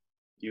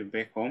 You're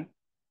back home.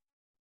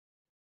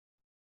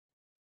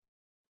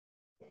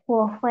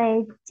 我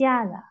回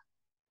家了。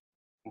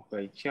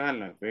回家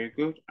了. Very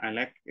good. I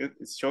like it.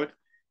 It's short.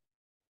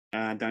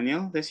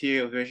 Daniel, let's hear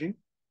your version.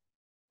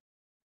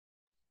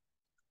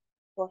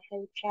 我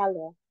回家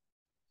了。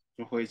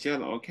回家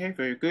了. Okay,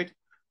 very good.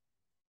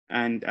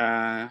 And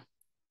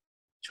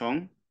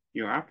Chong,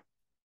 you're up.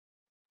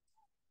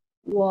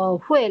 我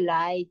会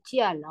来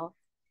家了。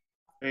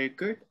 Very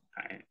good.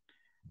 All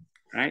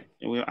right,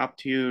 we're up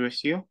to you,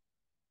 Rocio.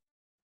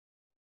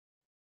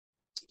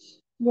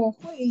 我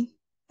会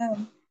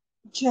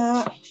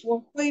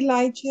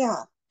来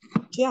家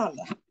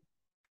了。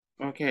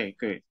 Okay,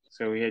 good.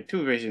 So we had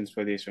two versions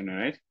for this one, all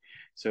right?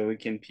 So we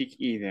can pick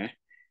either.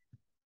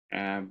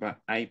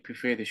 But I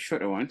prefer the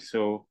shorter one,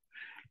 so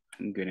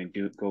I'm gonna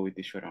go with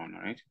the shorter one,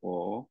 all right?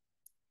 我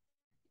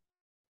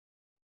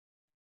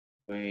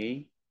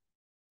回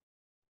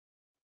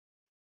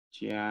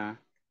家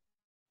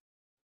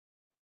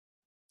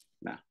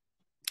了.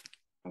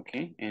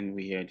 Okay, and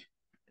we had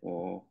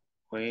我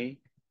会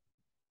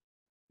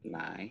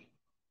来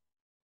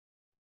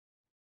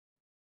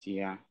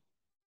家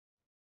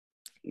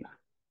了.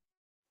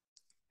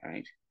 All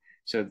right.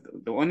 So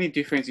the only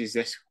difference is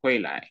just 回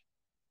来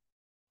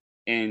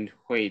and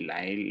回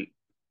来.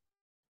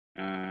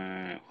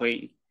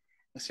 回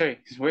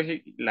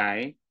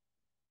来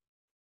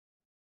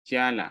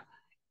家了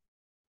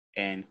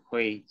and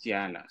回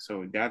家了.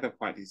 So the other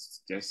part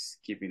is just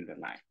skipping the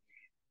line.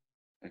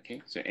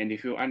 Okay. So and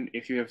if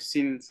you have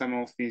seen some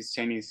of these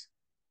Chinese,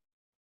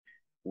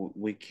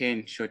 we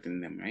can shorten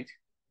them, right?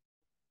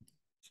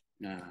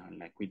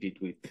 Like we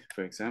did with,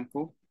 for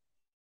example,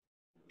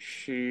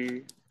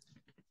 是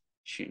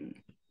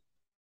Chin,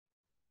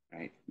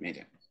 right?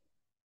 Madam.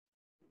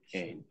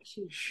 And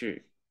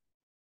是,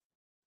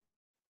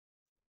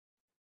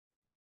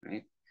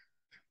 right?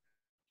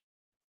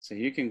 So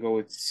you can go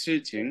with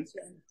事情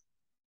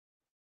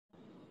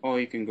or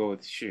you can go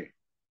with 是.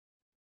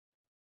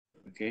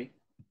 Okay.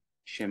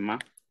 什么?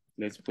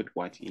 Let's put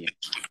what here.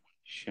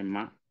 什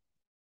么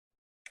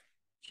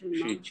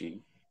事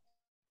情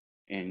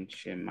and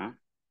什么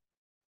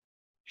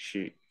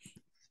事.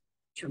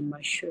 什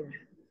么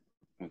事?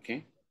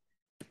 Okay.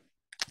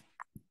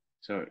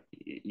 So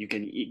you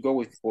can go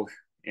with both,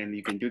 and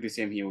you can do the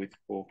same here with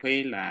我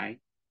回来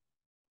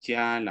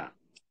家了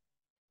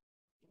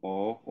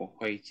or 我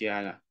回家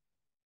了.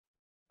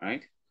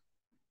 Right?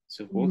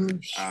 So both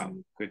are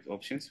good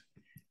options.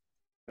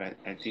 But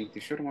I think the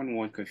short one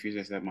won't confuse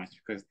us that much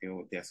because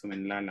there are so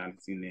many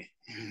la-las in there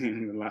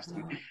in the last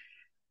one.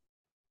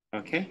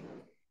 Okay.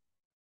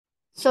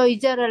 So is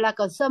there like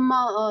a 什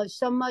么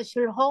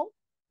时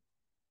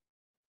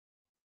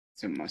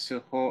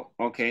候?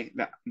 Okay,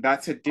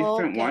 that's a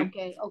different one.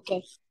 Okay.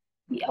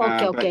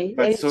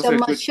 But it's also a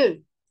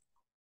good.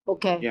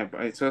 Okay. Yeah,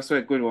 but it's also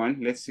a good one.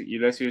 Let's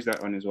use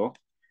that one as well.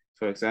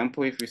 For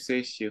example, if we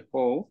say 时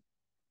候,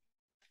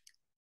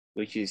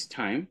 which is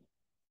time,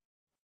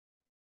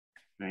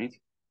 right?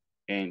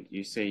 And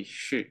you say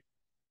是,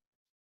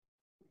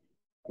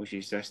 which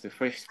is just the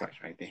first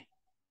part right there.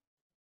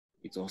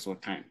 It's also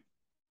time.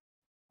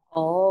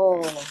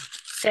 Oh,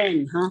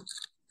 same, huh?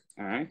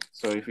 All right.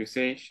 So if we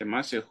say 什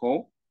么时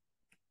候,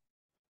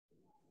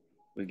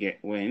 we get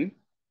when.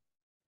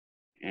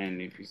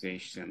 And if you say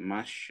什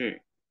么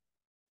事,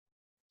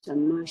 什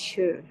么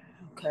事?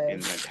 Okay. in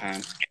the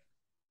time,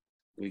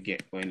 we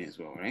get when as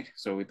well, right?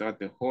 So without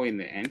the ho in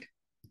the end,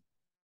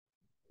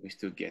 we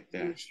still get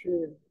the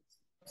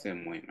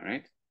same when,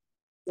 right?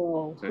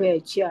 我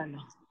回家了.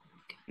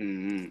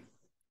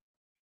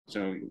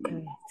 So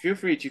feel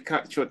free to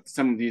cut short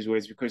some of these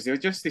words because they're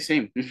just the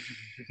same.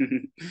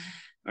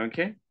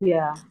 Okay?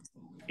 Yeah.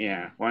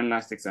 Yeah. One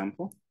last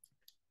example.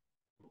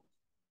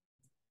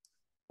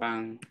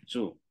 帮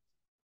助.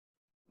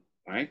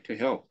 Right? To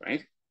help,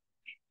 right?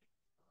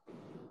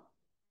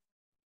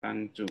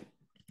 帮助.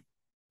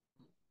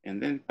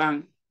 And then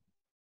帮.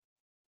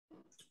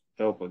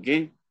 Help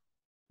again.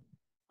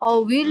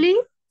 Oh, really?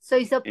 So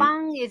it's a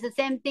bang is the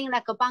same thing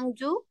like a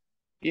bangju?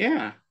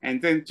 Yeah.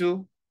 And then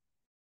助.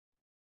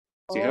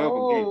 To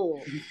help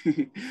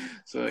again.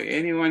 So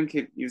anyone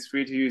is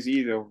free to use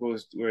either of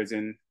those words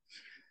and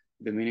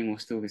the meaning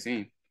was still the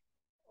same.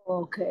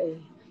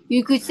 Okay.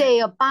 You could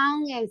say a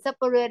bang and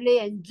separately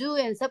and ju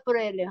and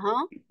separately,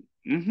 huh?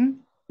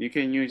 You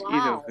can use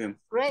either of them.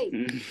 Great.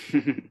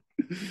 Thank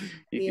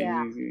you.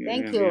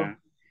 Yeah.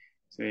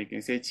 So you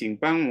can say 请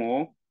帮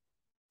我,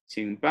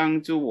 请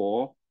帮助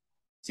我,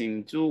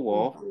 请助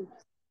我.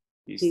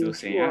 You still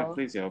say,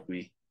 please help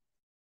me.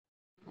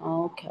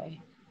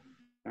 Okay.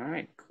 All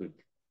right, good.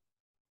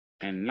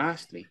 And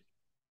lastly,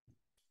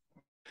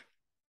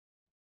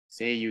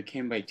 say you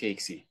came by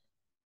taxi.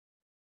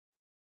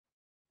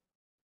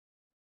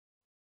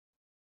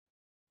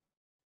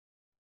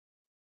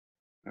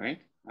 All right.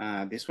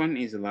 This one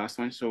is the last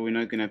one, so we're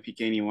not gonna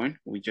pick anyone.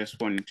 We just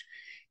want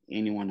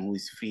anyone who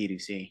is free to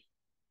say,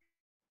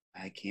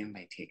 I came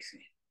by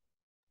taxi.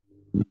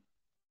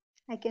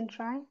 I can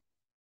try.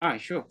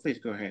 Sure. Please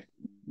go ahead.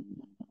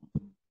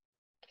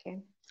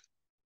 Okay.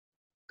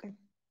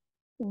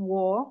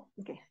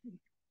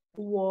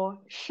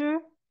 我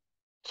是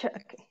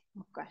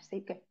Oh gosh,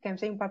 say can I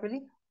say it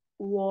properly?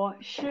 我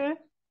是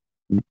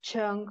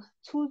乘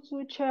出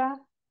租车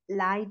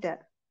来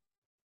的。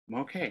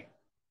 Okay,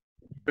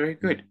 very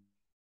good.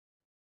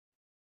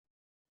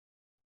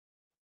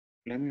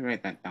 Let me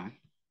write that down.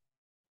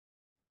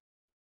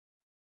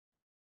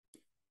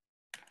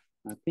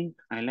 I think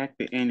I like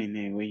the end in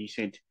there where you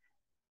said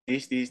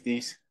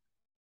this,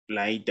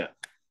 来的.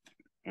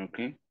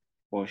 Okay,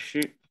 我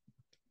是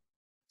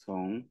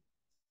从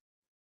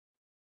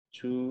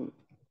出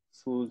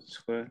租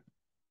车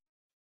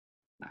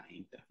来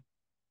的.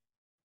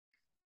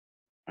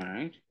 All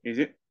right, is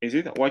it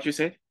what you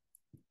said?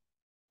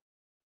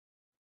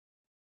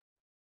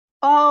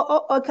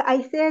 Oh, okay.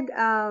 I said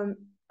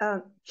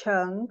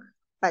Cheng,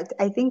 but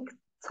I think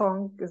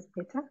Tong is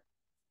better.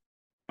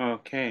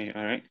 Okay,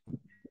 all right.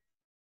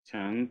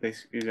 乘,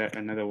 this is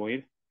another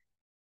word.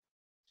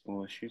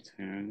 我是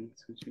乘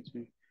出租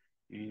车.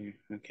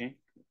 Okay.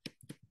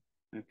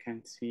 I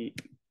can't see.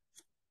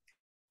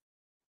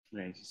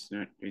 Right, it's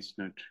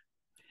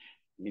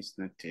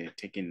not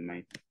taking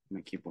my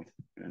keyboard.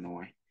 I don't know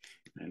why.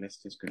 Let's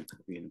just go and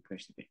copy and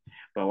paste it.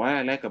 But what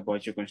I like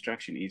about your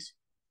construction is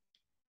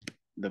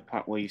the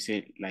part where you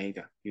say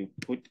later. You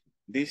put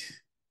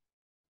this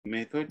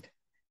method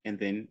and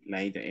then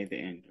later at the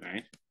end,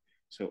 right?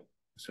 So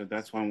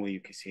that's one way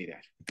you can say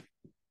that,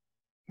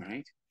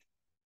 right?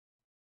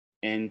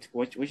 And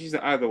which is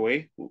the other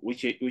way,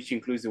 which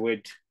includes the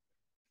word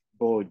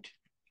board.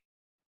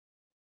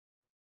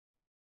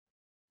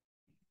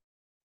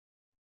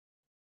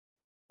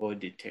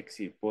 Board the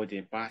taxi, board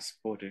the bus,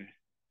 board the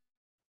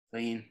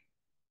plane.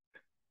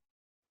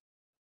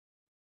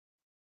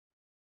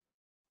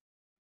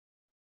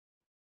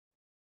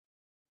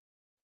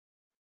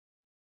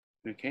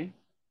 Okay.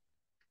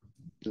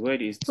 The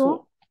word is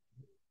坐,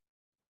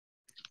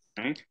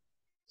 right?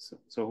 So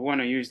who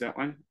wanna use that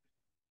one?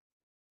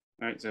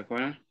 All right,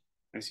 Zakona,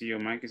 I see your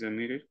mic is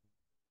unmuted.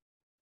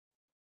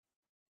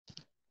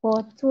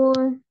 我坐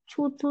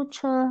出租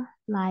车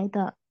来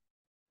的。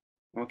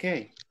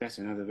 Okay, that's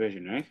another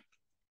version, right?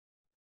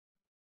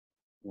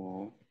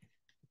 我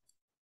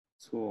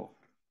坐,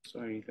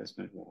 sorry, that's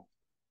not 我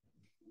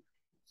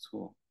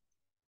坐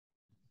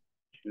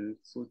出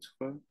租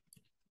车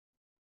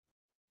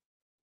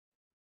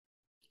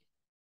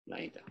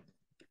来的.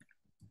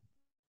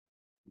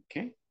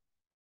 Okay.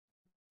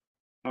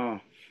 Oh,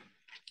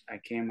 I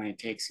came my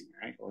taxi,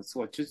 right? 我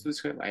坐出租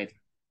车来的.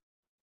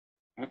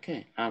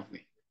 Okay,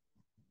 lovely.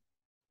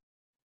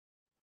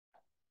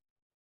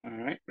 All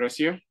right,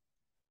 Rocio,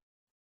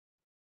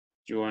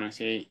 do you want to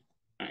say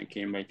I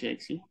came by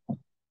taxi?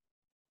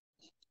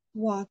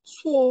 我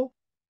坐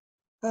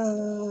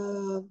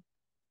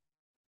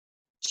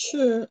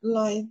是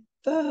来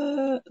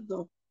的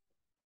no.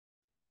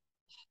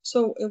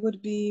 So it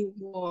would be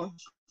我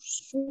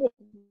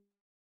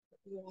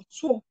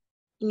坐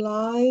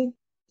来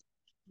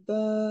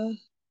的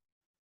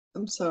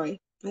I'm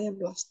sorry, I am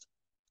lost.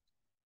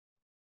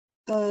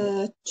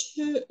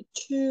 Taxi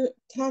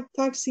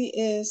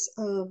is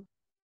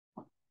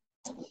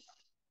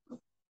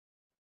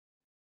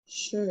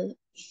sure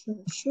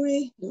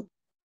no.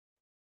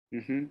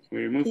 We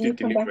removed Can you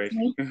the come back deliberate. to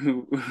me?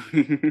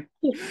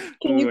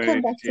 Can We you come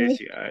wanted back to to me? test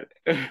you out.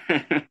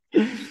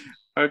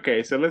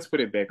 Okay, so let's put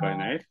it back on,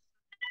 right?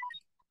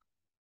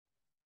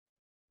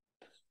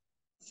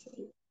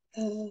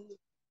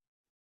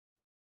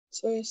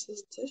 Sorry,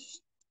 sister.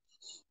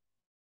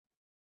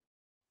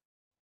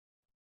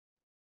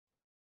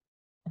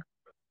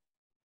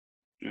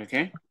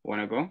 Okay,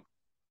 wanna go?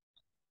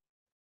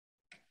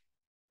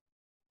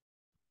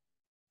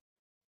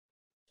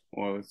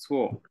 Or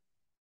错.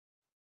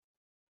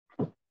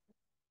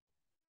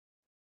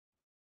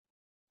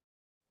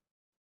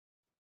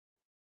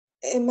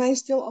 Am I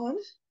still on?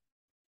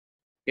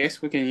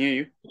 Yes, we can hear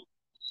you.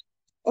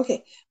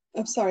 Okay,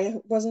 I'm sorry, I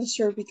wasn't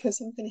sure because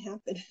something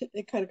happened.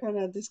 It kind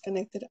of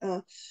disconnected.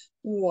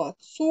 我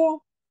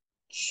坐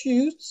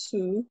出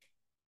租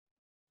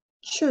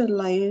车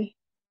来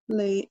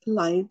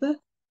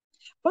的.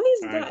 Why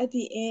is that Right. at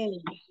the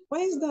end? Why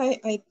is that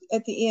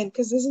at the end?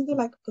 Because isn't there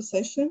like a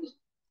possession?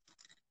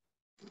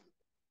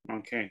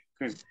 Okay,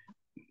 good.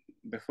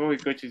 Before we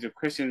go to the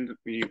question,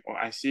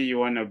 I see you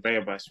want to buy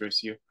a bus,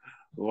 Rocio.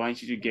 We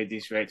want you to get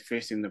this right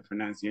first in the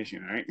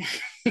pronunciation, right?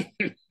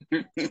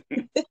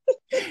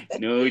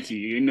 No,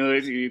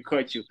 you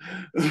caught you.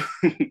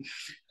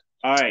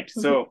 All right,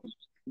 so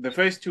the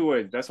first two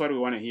words, that's what we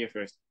want to hear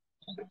first.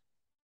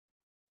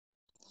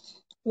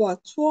 我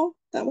坐,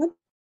 that one?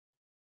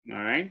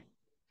 All right.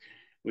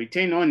 We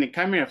turn on the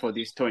camera for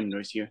this tone,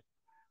 Rocio.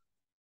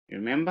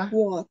 Remember?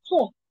 我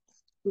坐.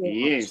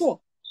 Yes.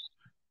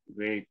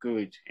 Very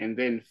good. And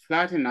then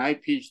flat and high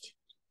pitched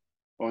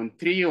on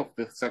 3 of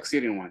the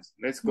succeeding ones.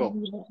 Let's go.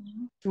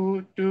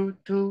 2, 2,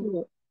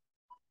 2.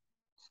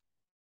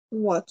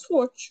 我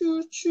坐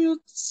出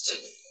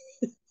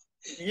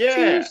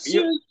Yeah.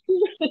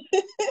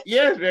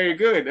 Yes, very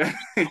good.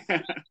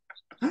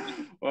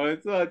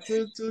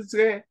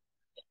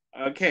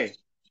 Okay.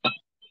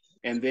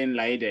 And then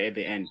later at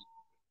the end.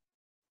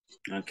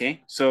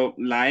 Okay, so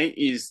lai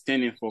is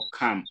standing for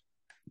come.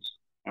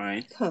 All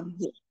right. Come.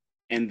 Yeah.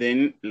 And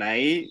then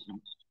lai,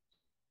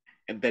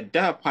 the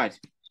da part,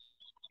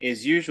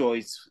 as usual,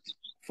 is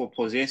for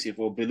possessive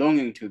or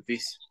belonging to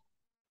this.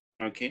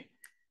 Okay.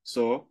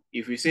 So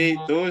if we say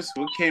those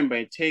who came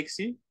by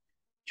taxi,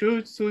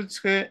 出租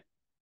车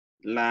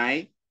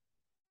来,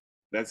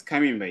 that's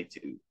coming by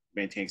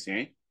taxi,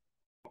 right?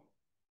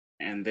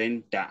 And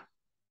then da.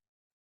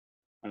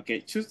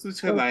 Okay, 出租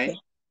车来 Okay.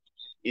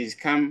 is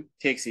come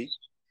taxi.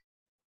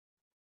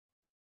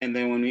 And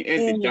then when we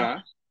add the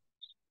da,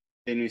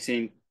 then we're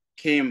saying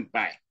came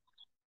by.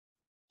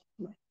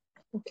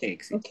 Okay.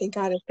 Taxi. Okay,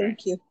 got it.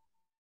 Thank you.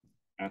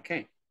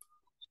 Okay.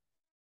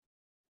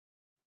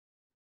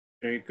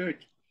 Very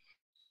good.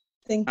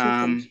 Thank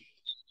you.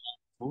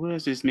 Who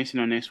else is missing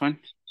on this one?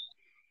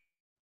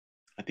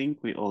 I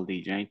think we all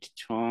did, right?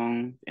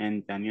 Chong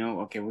and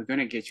Daniel. Okay, we're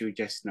gonna get you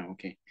just now.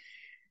 Okay.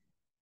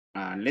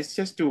 Let's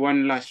just do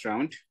one last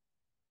round.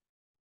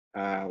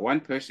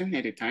 One person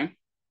at a time.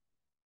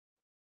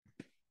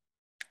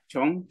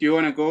 Chong, do you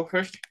wanna go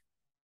first?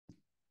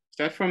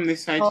 Start from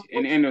this side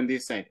and end on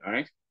this side, all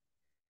right?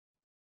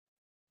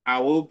 I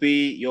will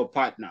be your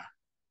partner.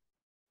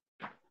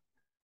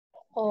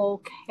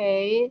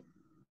 Okay.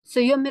 So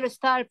you want me to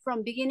start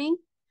from beginning?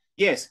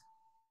 Yes.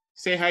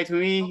 Say hi to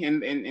me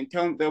and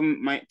tell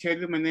them my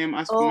name,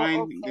 ask for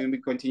mine, okay. then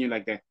we continue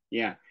like that.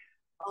 Yeah.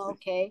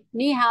 Okay.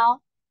 你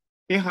好.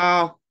 你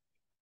好.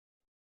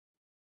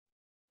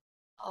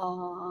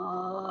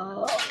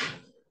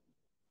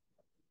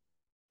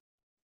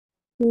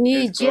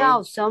 你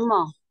叫什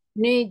么？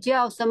你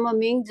叫什么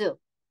名字？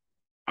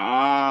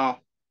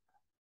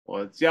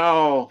我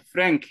叫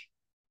Frank。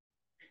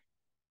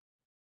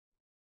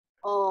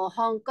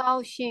很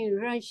高兴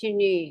认识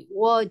你，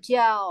我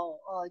叫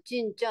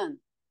金正。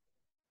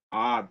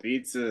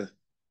彼此，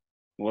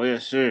我也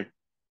是。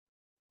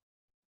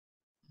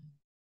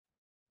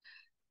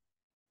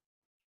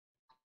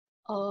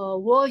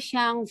我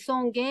想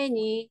送给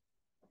你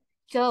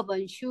这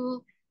本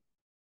书。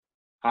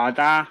好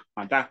的，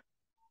好的。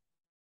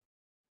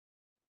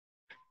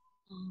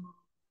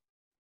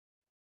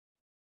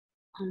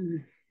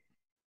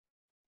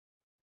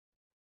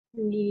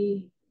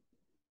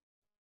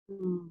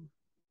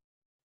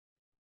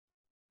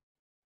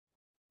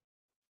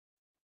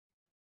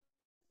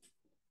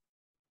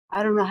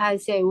I don't know how to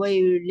say where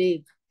you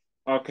live.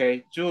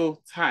 OK，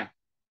 住在。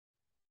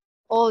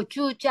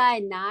住在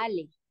哪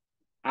里？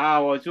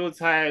我住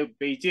在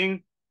北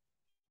京。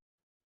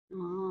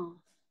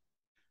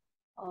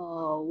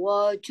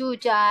我住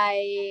在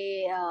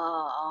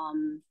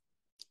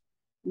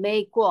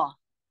美国。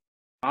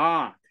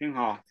挺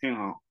好，挺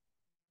好。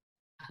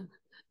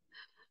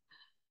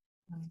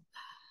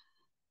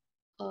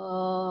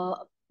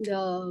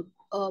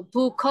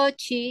不客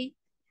气，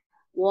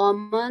我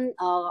们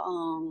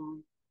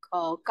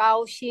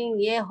高兴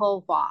耶和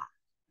华。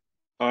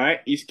All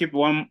right, you skip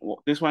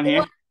this one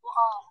here.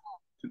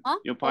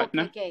 Your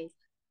partner.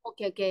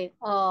 Okay.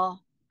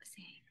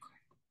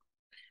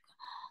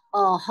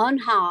 很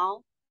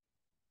好。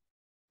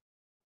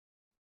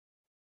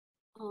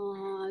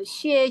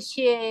谢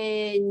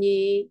谢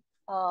你，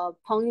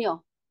朋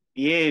友。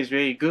Yes,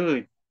 very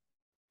good.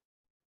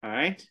 All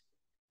right,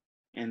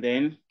 and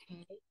then.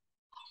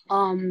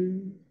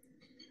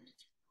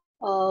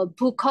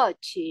 不客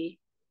气，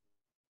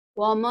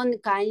我们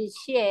感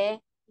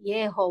谢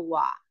耶和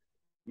华。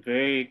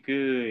Very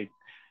good,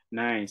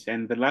 nice.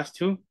 And the last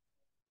two.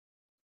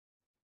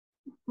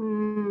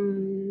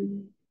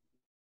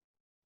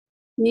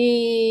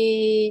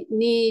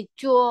 你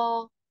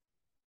做。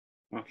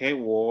Okay,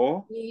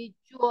 我。你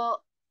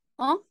做。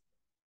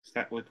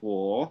Start with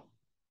我。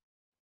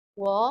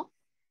我。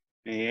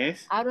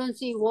Yes. I don't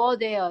see 我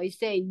there. It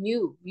say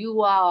you.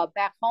 You are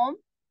back home.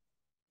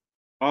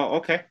 Oh,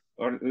 okay.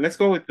 Or let's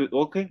go with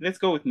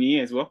me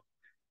as well.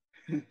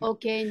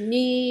 Okay,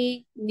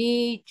 你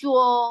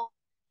坐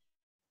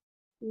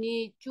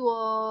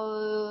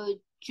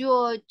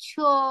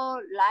车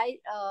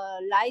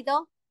来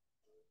的。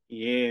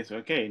Yes,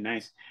 okay,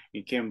 nice.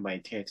 You came by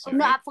taxi. No,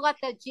 right? I forgot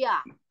the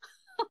jar.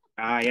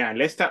 Yeah,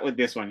 let's start with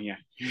this one, yeah.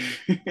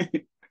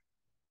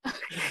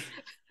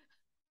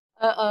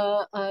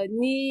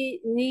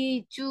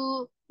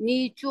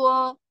 你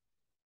坐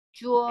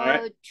All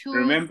right.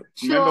 Remember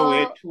we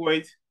had 2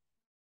 ways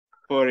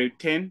for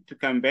return to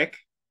come back.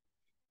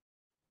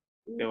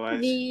 There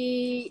was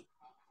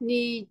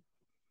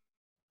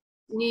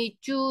你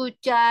住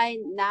在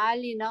哪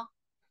里呢？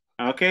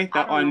 Okay,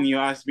 that one you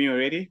asked me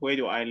already. Where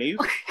do I live?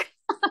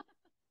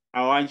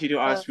 I want you to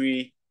ask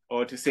me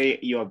or to say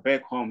you're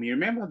back home. You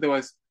remember there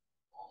was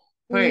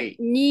会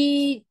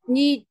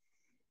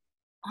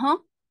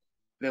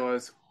There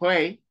was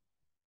会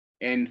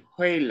and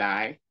会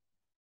来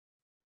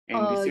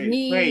and we said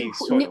会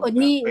sort of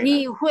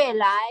你会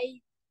来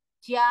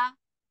家？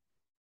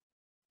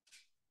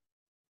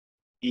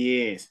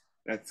 Yes,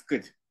 that's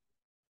good.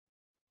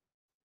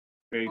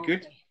 Very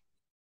good.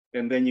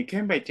 And then you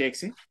came by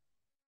taxi.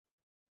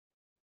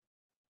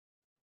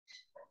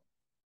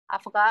 I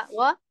forgot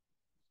what?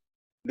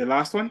 The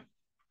last one?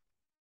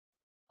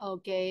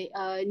 OK，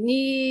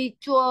你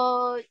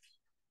坐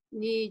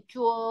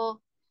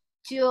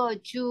这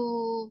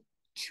就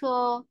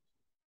车，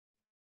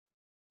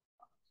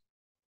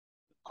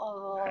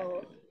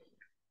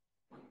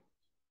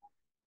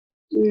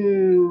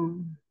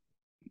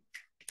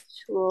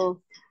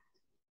说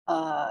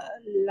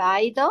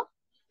来的。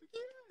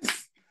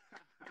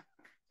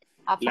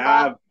I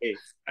forgot. Lovely.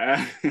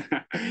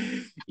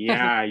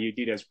 Yeah, you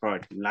did as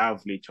part.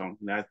 Lovely, Chong.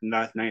 That's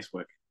nice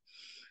work.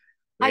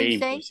 How Very you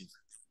say? impressive.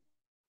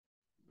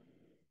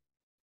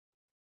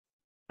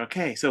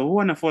 Okay, so who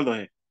wanna follow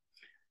it?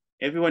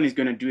 Everyone is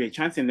gonna do a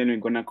chance and then we're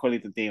gonna call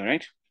it a day, all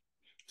right?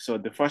 So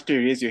the faster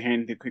you raise your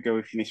hand, the quicker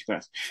we finish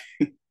class.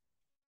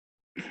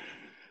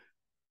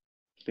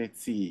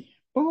 Let's see.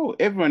 Oh,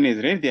 everyone has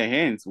raised their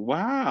hands.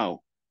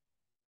 Wow.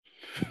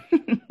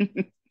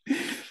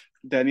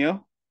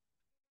 Daniel?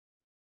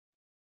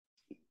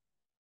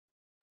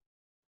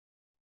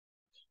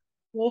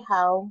 你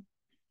好，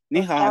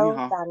你好，你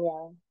好。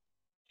 Daniel。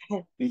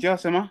你叫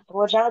什么？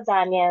我叫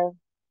Daniel。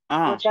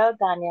啊。我叫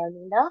Daniel，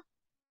你呢？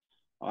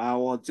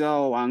我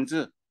叫王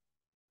志。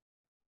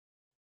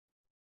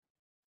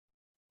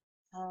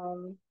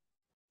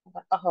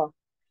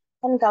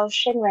很高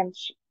兴认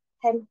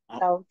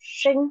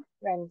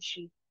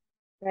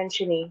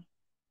识你。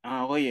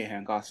我也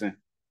很高兴。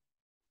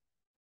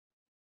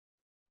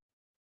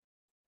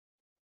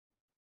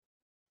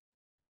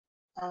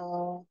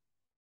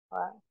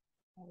Alright.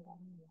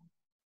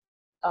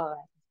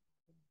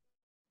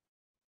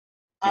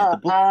 Yeah, the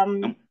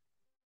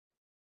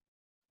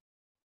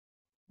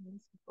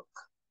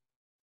book.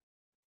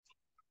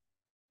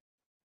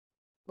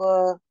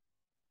 Book.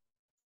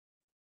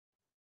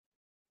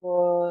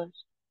 我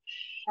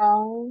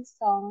想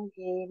送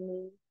给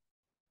你。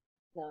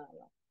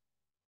No.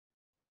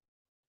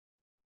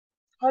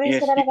 How do you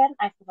say that again?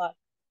 I forgot.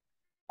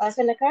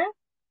 Seneca?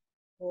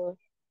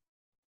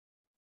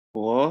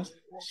 我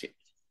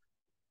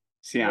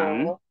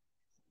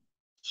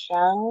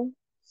想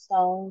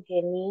送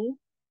给你。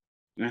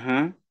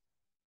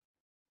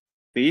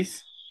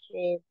This.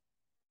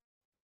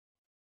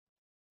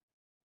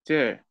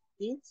 这。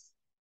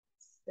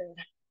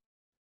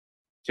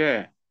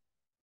这。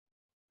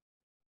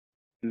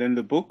And then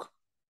the book.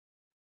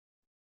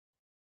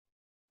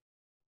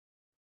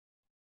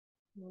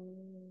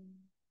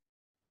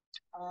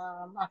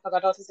 I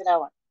forgot how to say that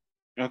one.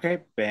 Okay,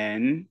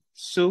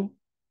 Bensu.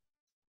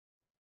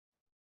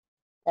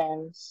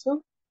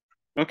 Bensu.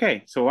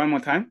 Okay, so one more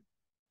time.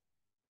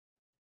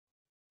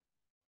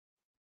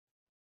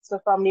 So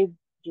from the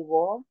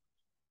wall.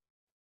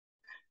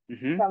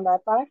 From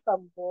that part,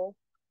 from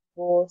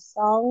wo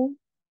song.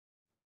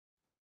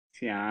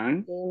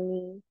 想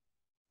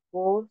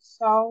wo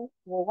song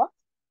wo what?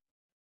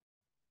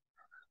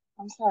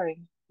 I'm sorry.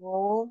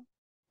 Wo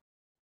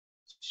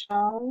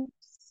song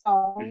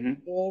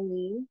给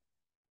你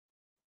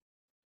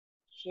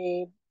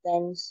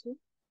bensu.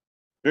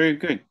 Very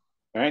good.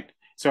 All right.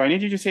 So I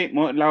need you to say it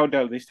more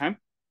louder this time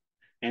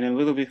and a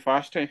little bit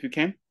faster if you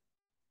can.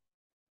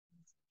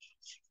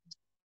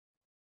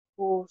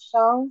 我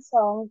想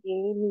送给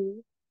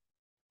你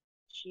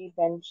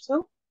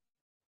bensu.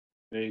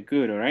 Very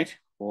good. All right.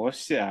 我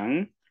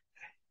想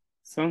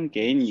送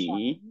给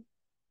你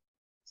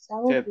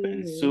这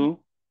本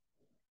书。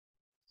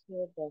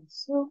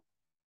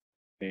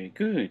Very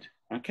good.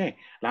 Okay.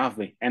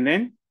 Lovely. And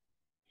then?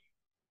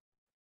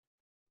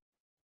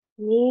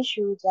 你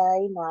住在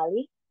哪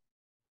里?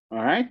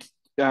 All right.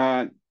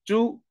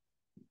 住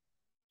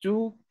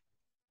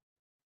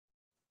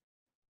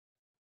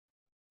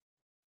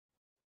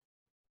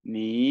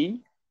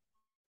你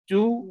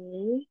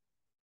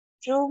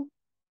住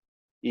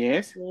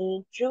Yes.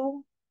 你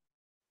住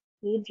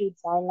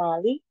在哪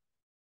里?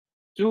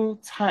 住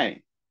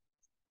在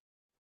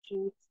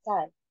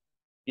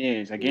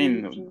Yes,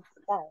 again. 你住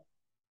在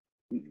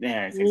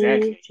Yes,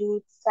 exactly. 你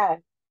住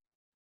在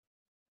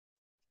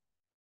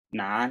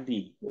哪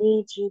里?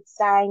 你住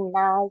在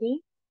哪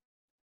里?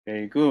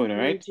 Very good. All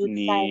right. 你住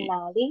在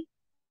哪里?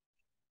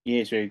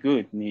 Yes, very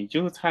good. 你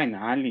住在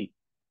哪里?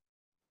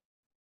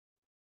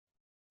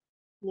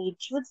 你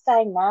住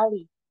在哪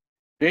里?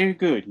 Very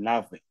good.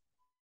 Lovely.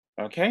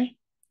 Okay.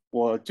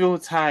 我住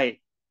在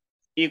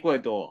伊瓜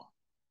多。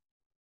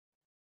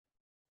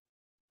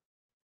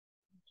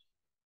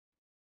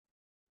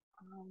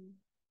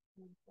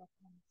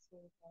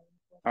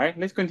All right,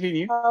 let's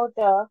continue.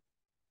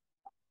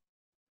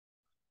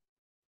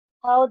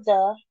 好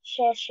的，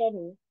谢谢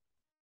你。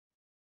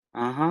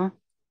好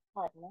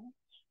的。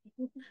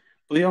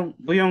不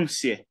用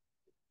写。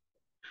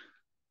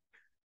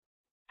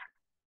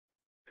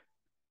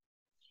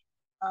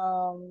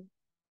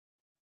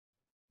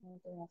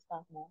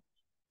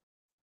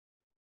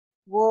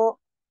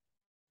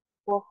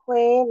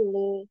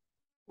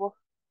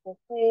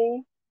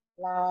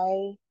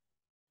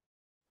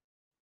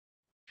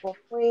我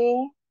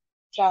会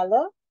家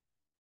了。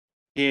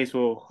Yes,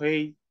 我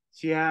回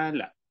家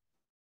了。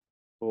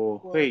我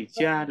回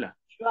家了。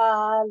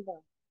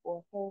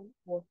我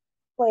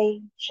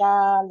回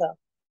家了。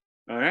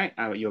All right,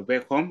 you're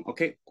back home.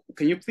 Okay,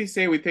 can you please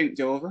say we thank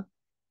Jehovah?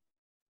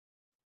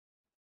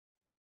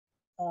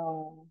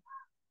 Oh,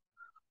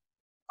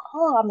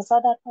 I missed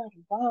that part.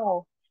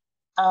 Wow.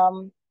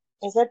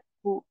 Is it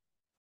Booker?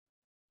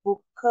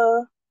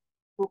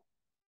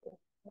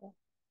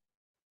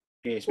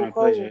 Yes, my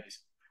pleasure.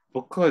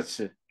 Booker.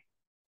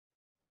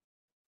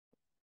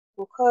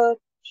 Booker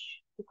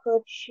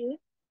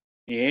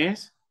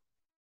Yes.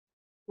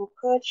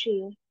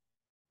 Chi.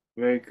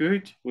 Very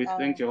good. We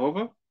thank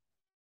Jehovah.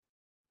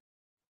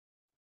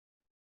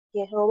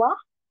 Yehovah.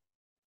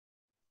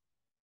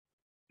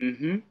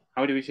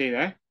 How do we say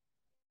that?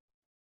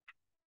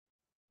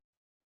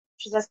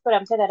 Just put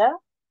them together.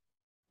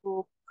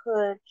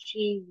 Booker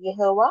Chi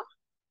Yehovah.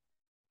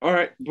 All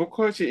right,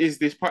 Booker is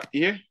this part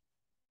here.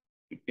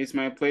 It's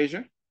my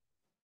pleasure.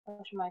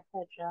 It's my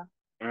pleasure.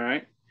 All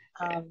right.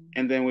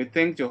 And then we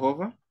thank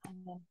Jehovah.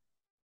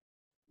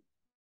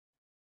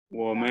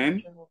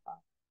 Woman.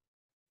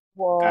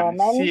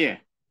 Woman.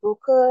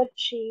 Booker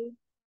Chi.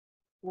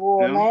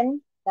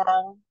 Woman.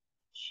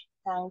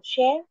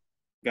 Danche.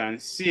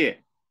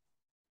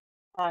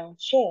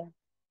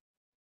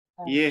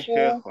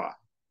 Yehovah.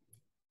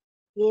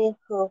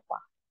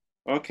 Yehovah.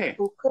 Okay.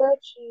 Booker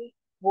Chi.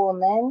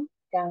 Woman.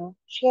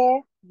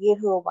 Danche.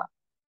 Yehovah.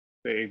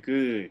 Very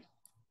good.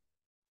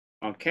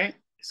 Okay.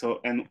 So,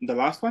 and the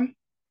last one?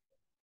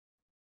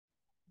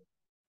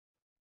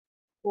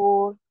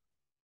 So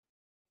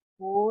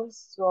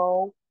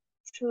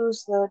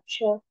choose the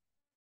church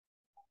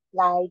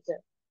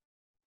leader.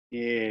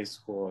 Yes,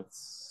 All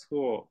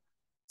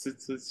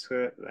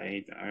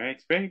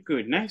right, very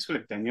good. Nice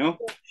work, Daniel.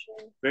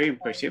 Very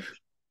impressive.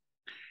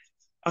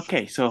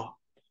 Okay, so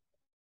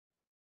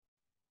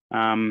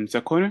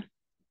the corner.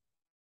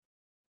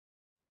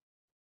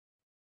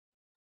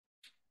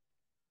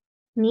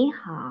 你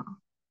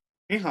好，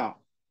你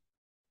好，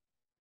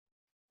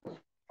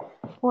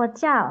我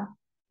叫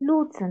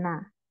路子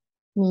呢，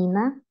你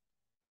呢？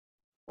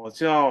我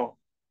叫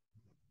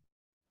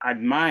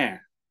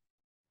Admire。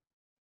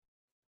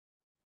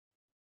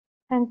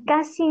很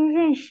高兴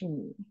认识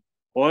你。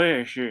我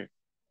也是。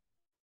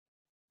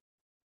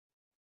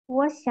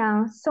我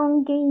想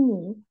送给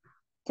你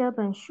这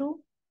本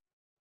书。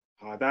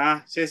好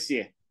的，谢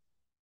谢。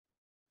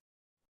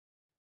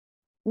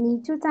你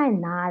住在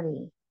哪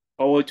里？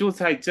我住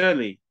在这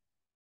里。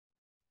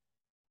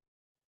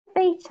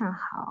非常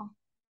好，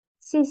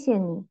谢谢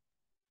你。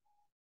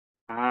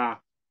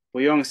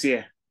不用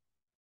谢。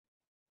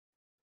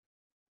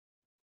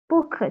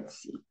不客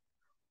气，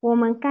我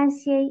们感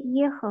谢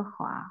耶和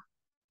华。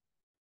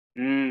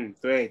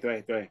对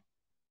对对。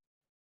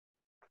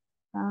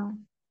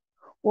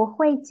我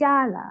回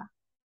家了。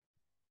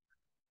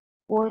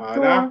我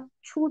坐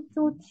出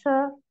租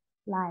车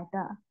来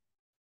的。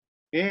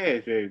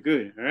Yeah, very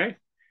good. All right.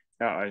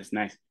 That was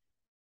nice.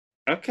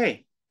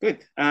 Okay,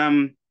 good.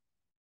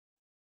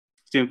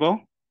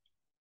 Simple.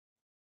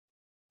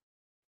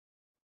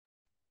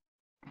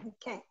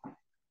 Okay.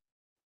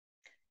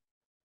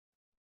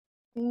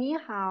 你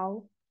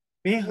好。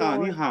你好，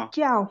你好。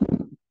叫。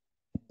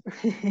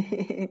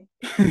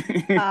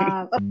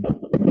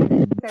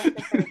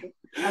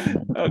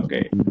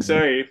Okay,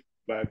 sorry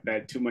about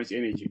that. Too much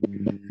energy.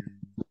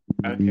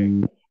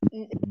 Okay.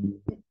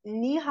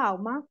 你好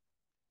吗？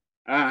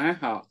很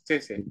好，谢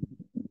谢。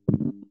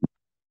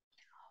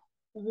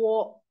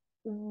我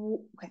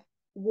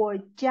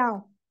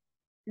叫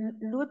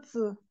卢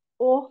子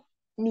哦，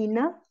你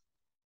呢？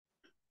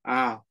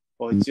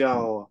我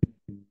叫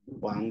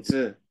王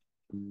志。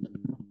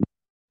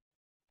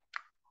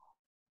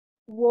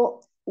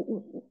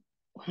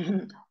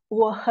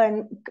我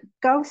很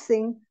高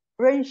兴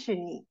认识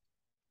你。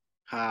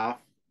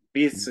好，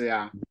彼此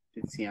呀，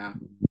彼此呀。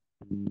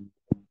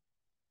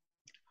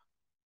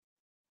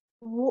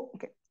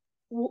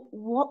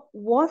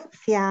我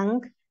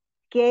想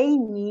给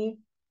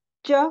你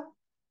这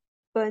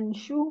本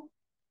书。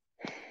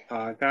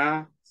好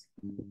的，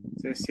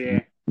谢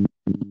谢。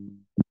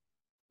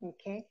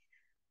Okay.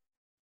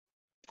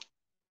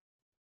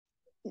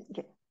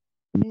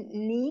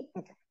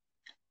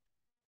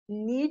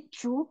 你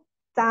住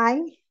在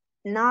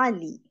哪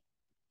里？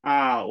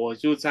我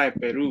住在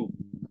北路。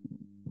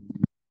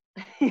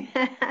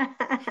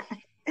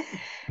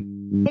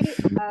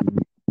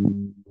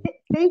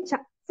非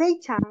常非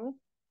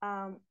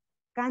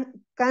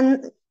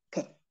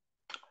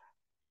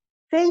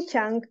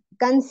常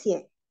感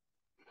谢。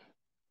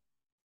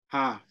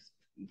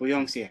不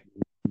用谢。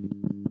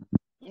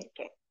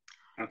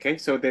Okay,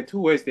 so there are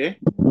two words there.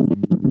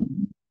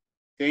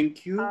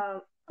 Thank you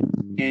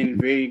and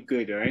very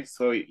good, all right?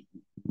 So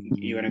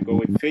you're going to go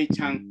with 非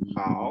常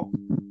好.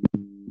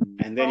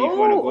 And then if you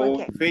want to go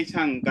非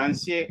常感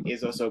谢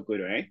is also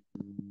good, right?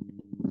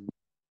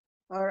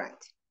 All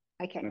right.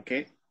 Okay.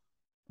 Okay.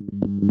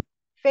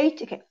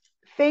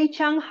 非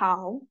常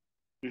好。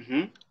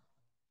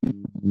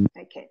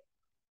Okay.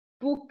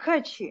 不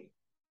客气。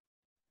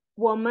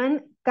我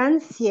们感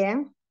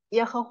谢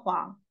耶和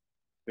华。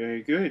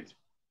Very good.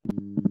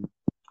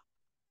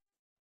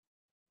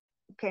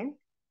 Okay.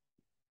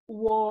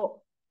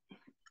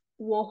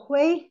 我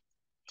回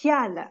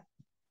家了。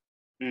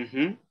嗯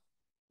哼。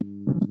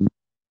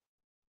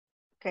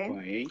OK，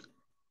 回。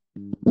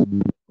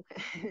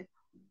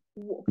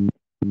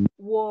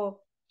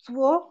我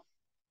坐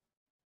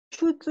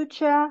出租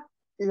车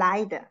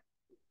来的。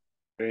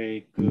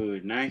Very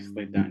good.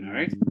 Nicely done. All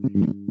right.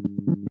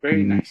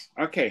 Very nice.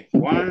 Okay.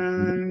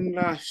 One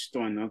last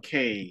one.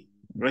 Okay.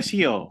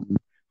 Rocio,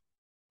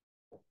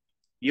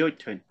 your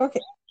turn.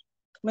 Okay,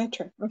 my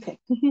turn. Okay.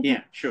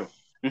 Yeah, sure.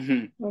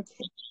 Okay.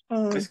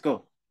 Let's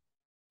go.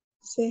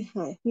 Say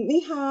hi.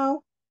 你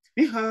好。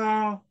你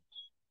好。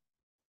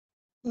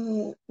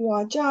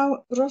我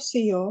叫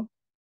Rocio。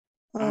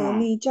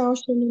你叫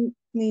什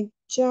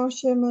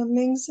么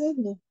名字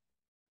呢？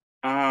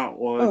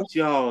我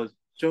叫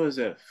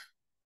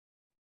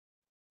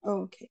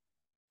Joseph。Okay.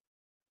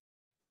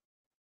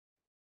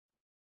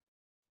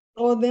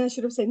 Oh, then I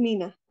should have said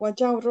Nina. 我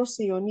叫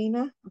Rocio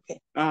Nina. Okay.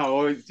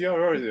 我叫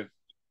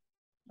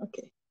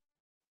Joseph。Okay.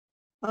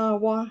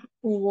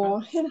 我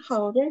很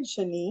好认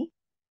识你。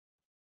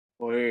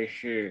我也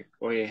是，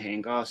我也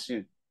很高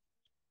兴。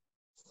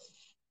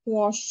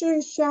我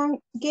是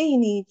想给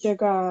你这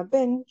个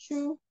本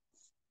书。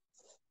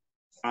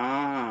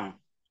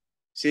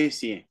谢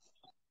谢。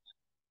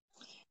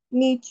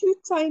你住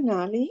在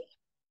哪里？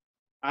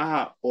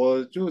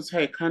我住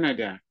在加拿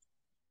大。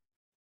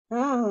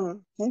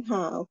很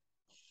好。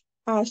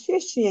谢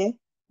谢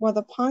我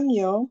的朋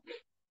友。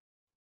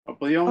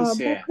不用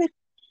谢。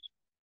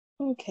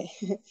OK，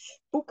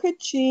 不客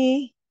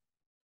气。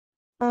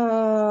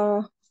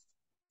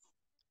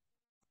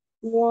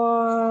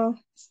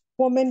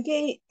我们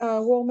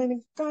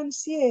感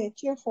谢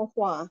耶和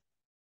华。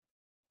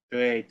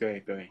对对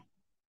对。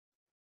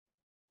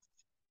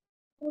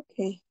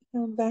Okay,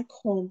 I'm back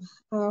home.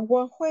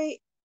 我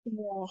回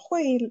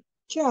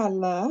家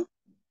了。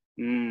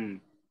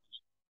And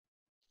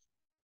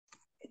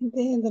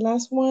then the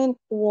last one,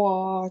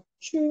 我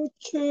出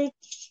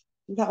church.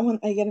 That one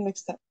I get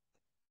mixed up.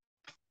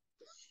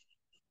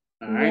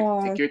 All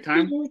right, take your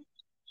time.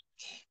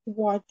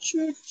 我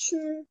出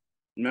去。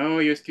No,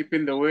 you're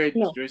skipping the word,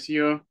 No.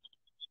 Rocio.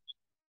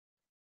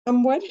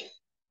 What?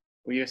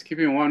 You're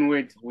skipping one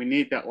word. We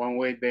need that one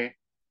word there.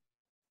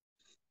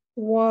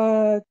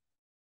 我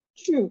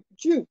去。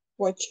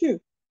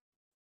Okay.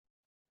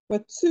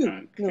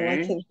 No,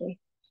 I can't say.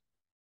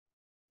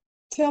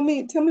 Tell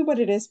me what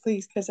it is,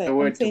 please, because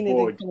I'm saying to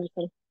board.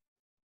 it.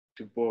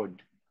 To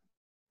board.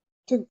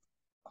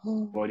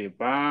 Oh. For the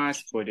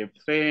bus, for the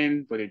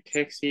plane, for the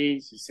taxi,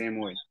 it's the same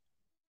word.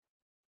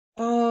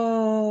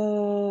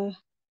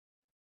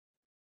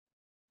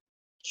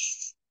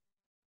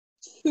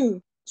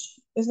 Two.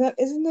 Isn't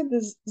it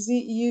the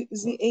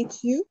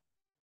ZHU?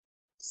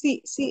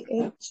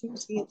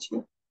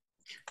 CHU.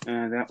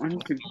 That one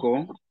could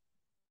go.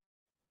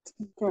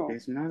 Go.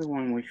 There's another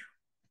one which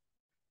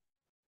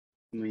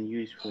we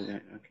use for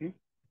that, okay?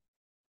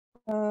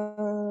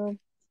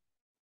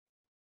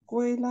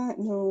 Guela,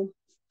 no.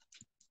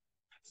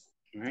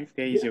 All right,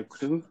 there is your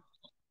clue.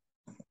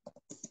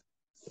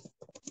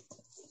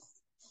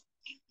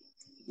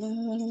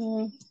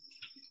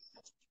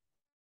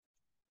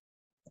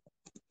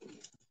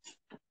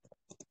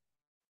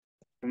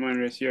 Come on,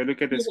 Rocio,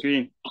 look at the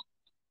screen.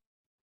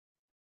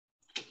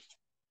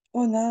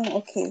 Oh, no,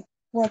 okay.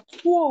 What?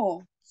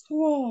 Whoa.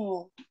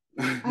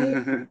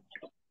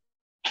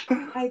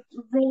 I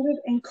wrote it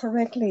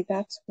incorrectly.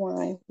 That's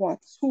why. What?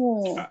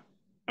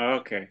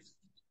 Okay.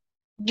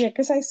 Yeah,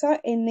 because I saw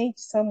NH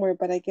somewhere,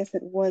 but I guess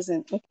it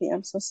wasn't. Okay,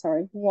 I'm so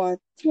sorry. 我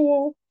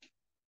做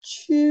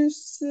去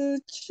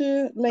吃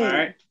累了。All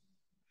right.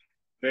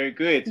 Very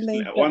good.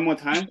 One more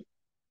time.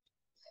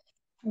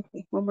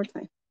 Okay, one more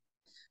time.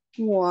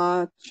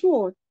 我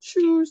做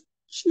去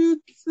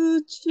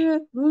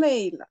吃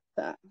累了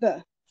的。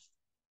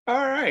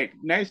All right.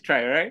 Nice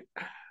try, right?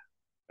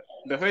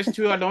 The first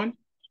two alone.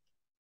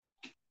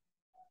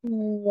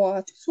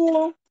 我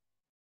做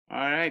All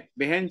right.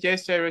 The hand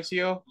gesture,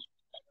 Rocio.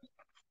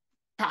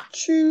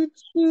 去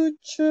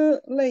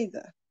吃累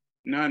的。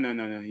No.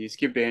 You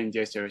skip the hand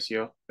gesture,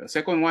 Rocio. The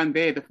second one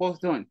there, the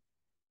fourth one.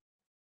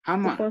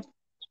 Hammer.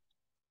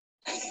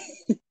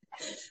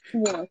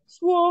 我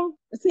做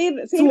say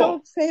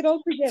it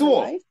all together,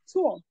 right?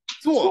 做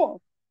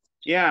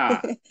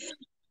Yeah. It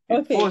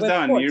Okay, falls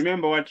down. force. You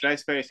remember what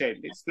Rice Perry said?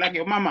 It's like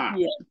your mama.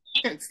 Yeah.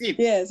 Sit.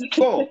 Yes.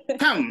 Go.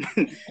 Come.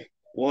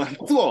 我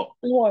做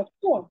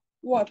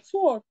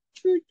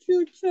出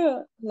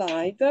车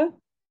来的。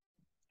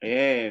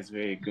Yes,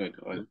 very good.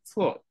 我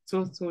坐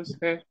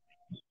车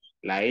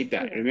来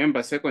的.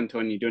 Remember, second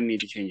tone, you don't need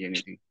to change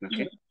anything.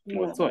 Okay?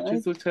 我坐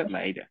车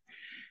来的.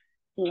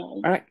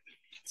 All right.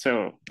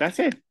 So that's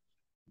it.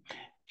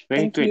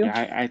 Very Thank good. you.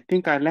 I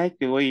think I like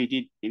the way you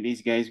did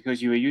this, guys,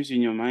 because you were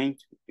using your mind.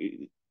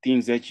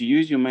 Things that you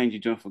use your mind, you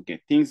don't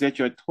forget. Things that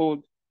you're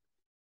told,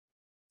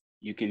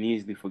 you can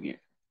easily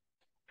forget.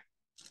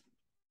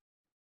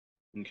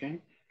 Okay?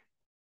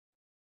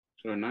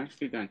 So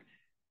nicely done.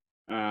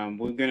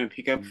 We're going to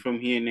pick up from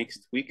here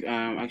next week.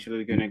 Actually,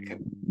 we're going to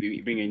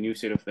bring a new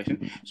set of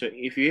lessons. So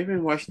if you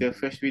haven't watched the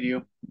first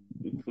video,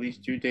 please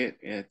do that.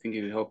 I think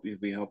it will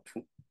be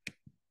helpful.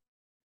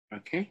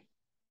 Okay.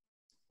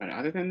 But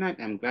other than that,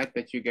 I'm glad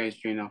that you guys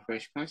joined our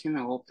first class, and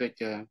I hope that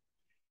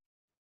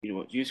it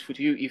was useful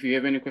to you. If you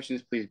have any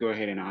questions, please go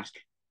ahead and ask.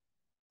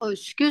 Oh,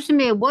 excuse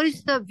me, what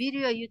is the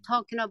video you're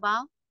talking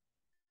about?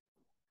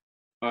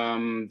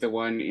 The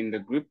one in the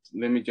group.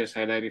 Let me just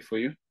highlight it for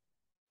you.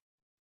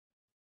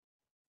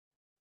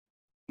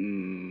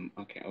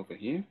 Okay, over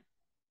here.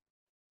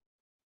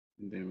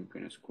 And then we're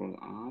gonna scroll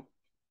up.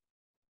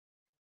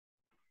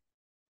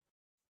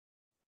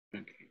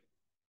 Okay.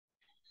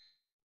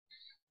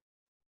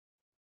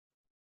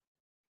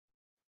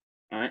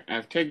 All right,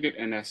 I've tagged it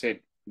and I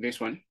said this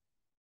one.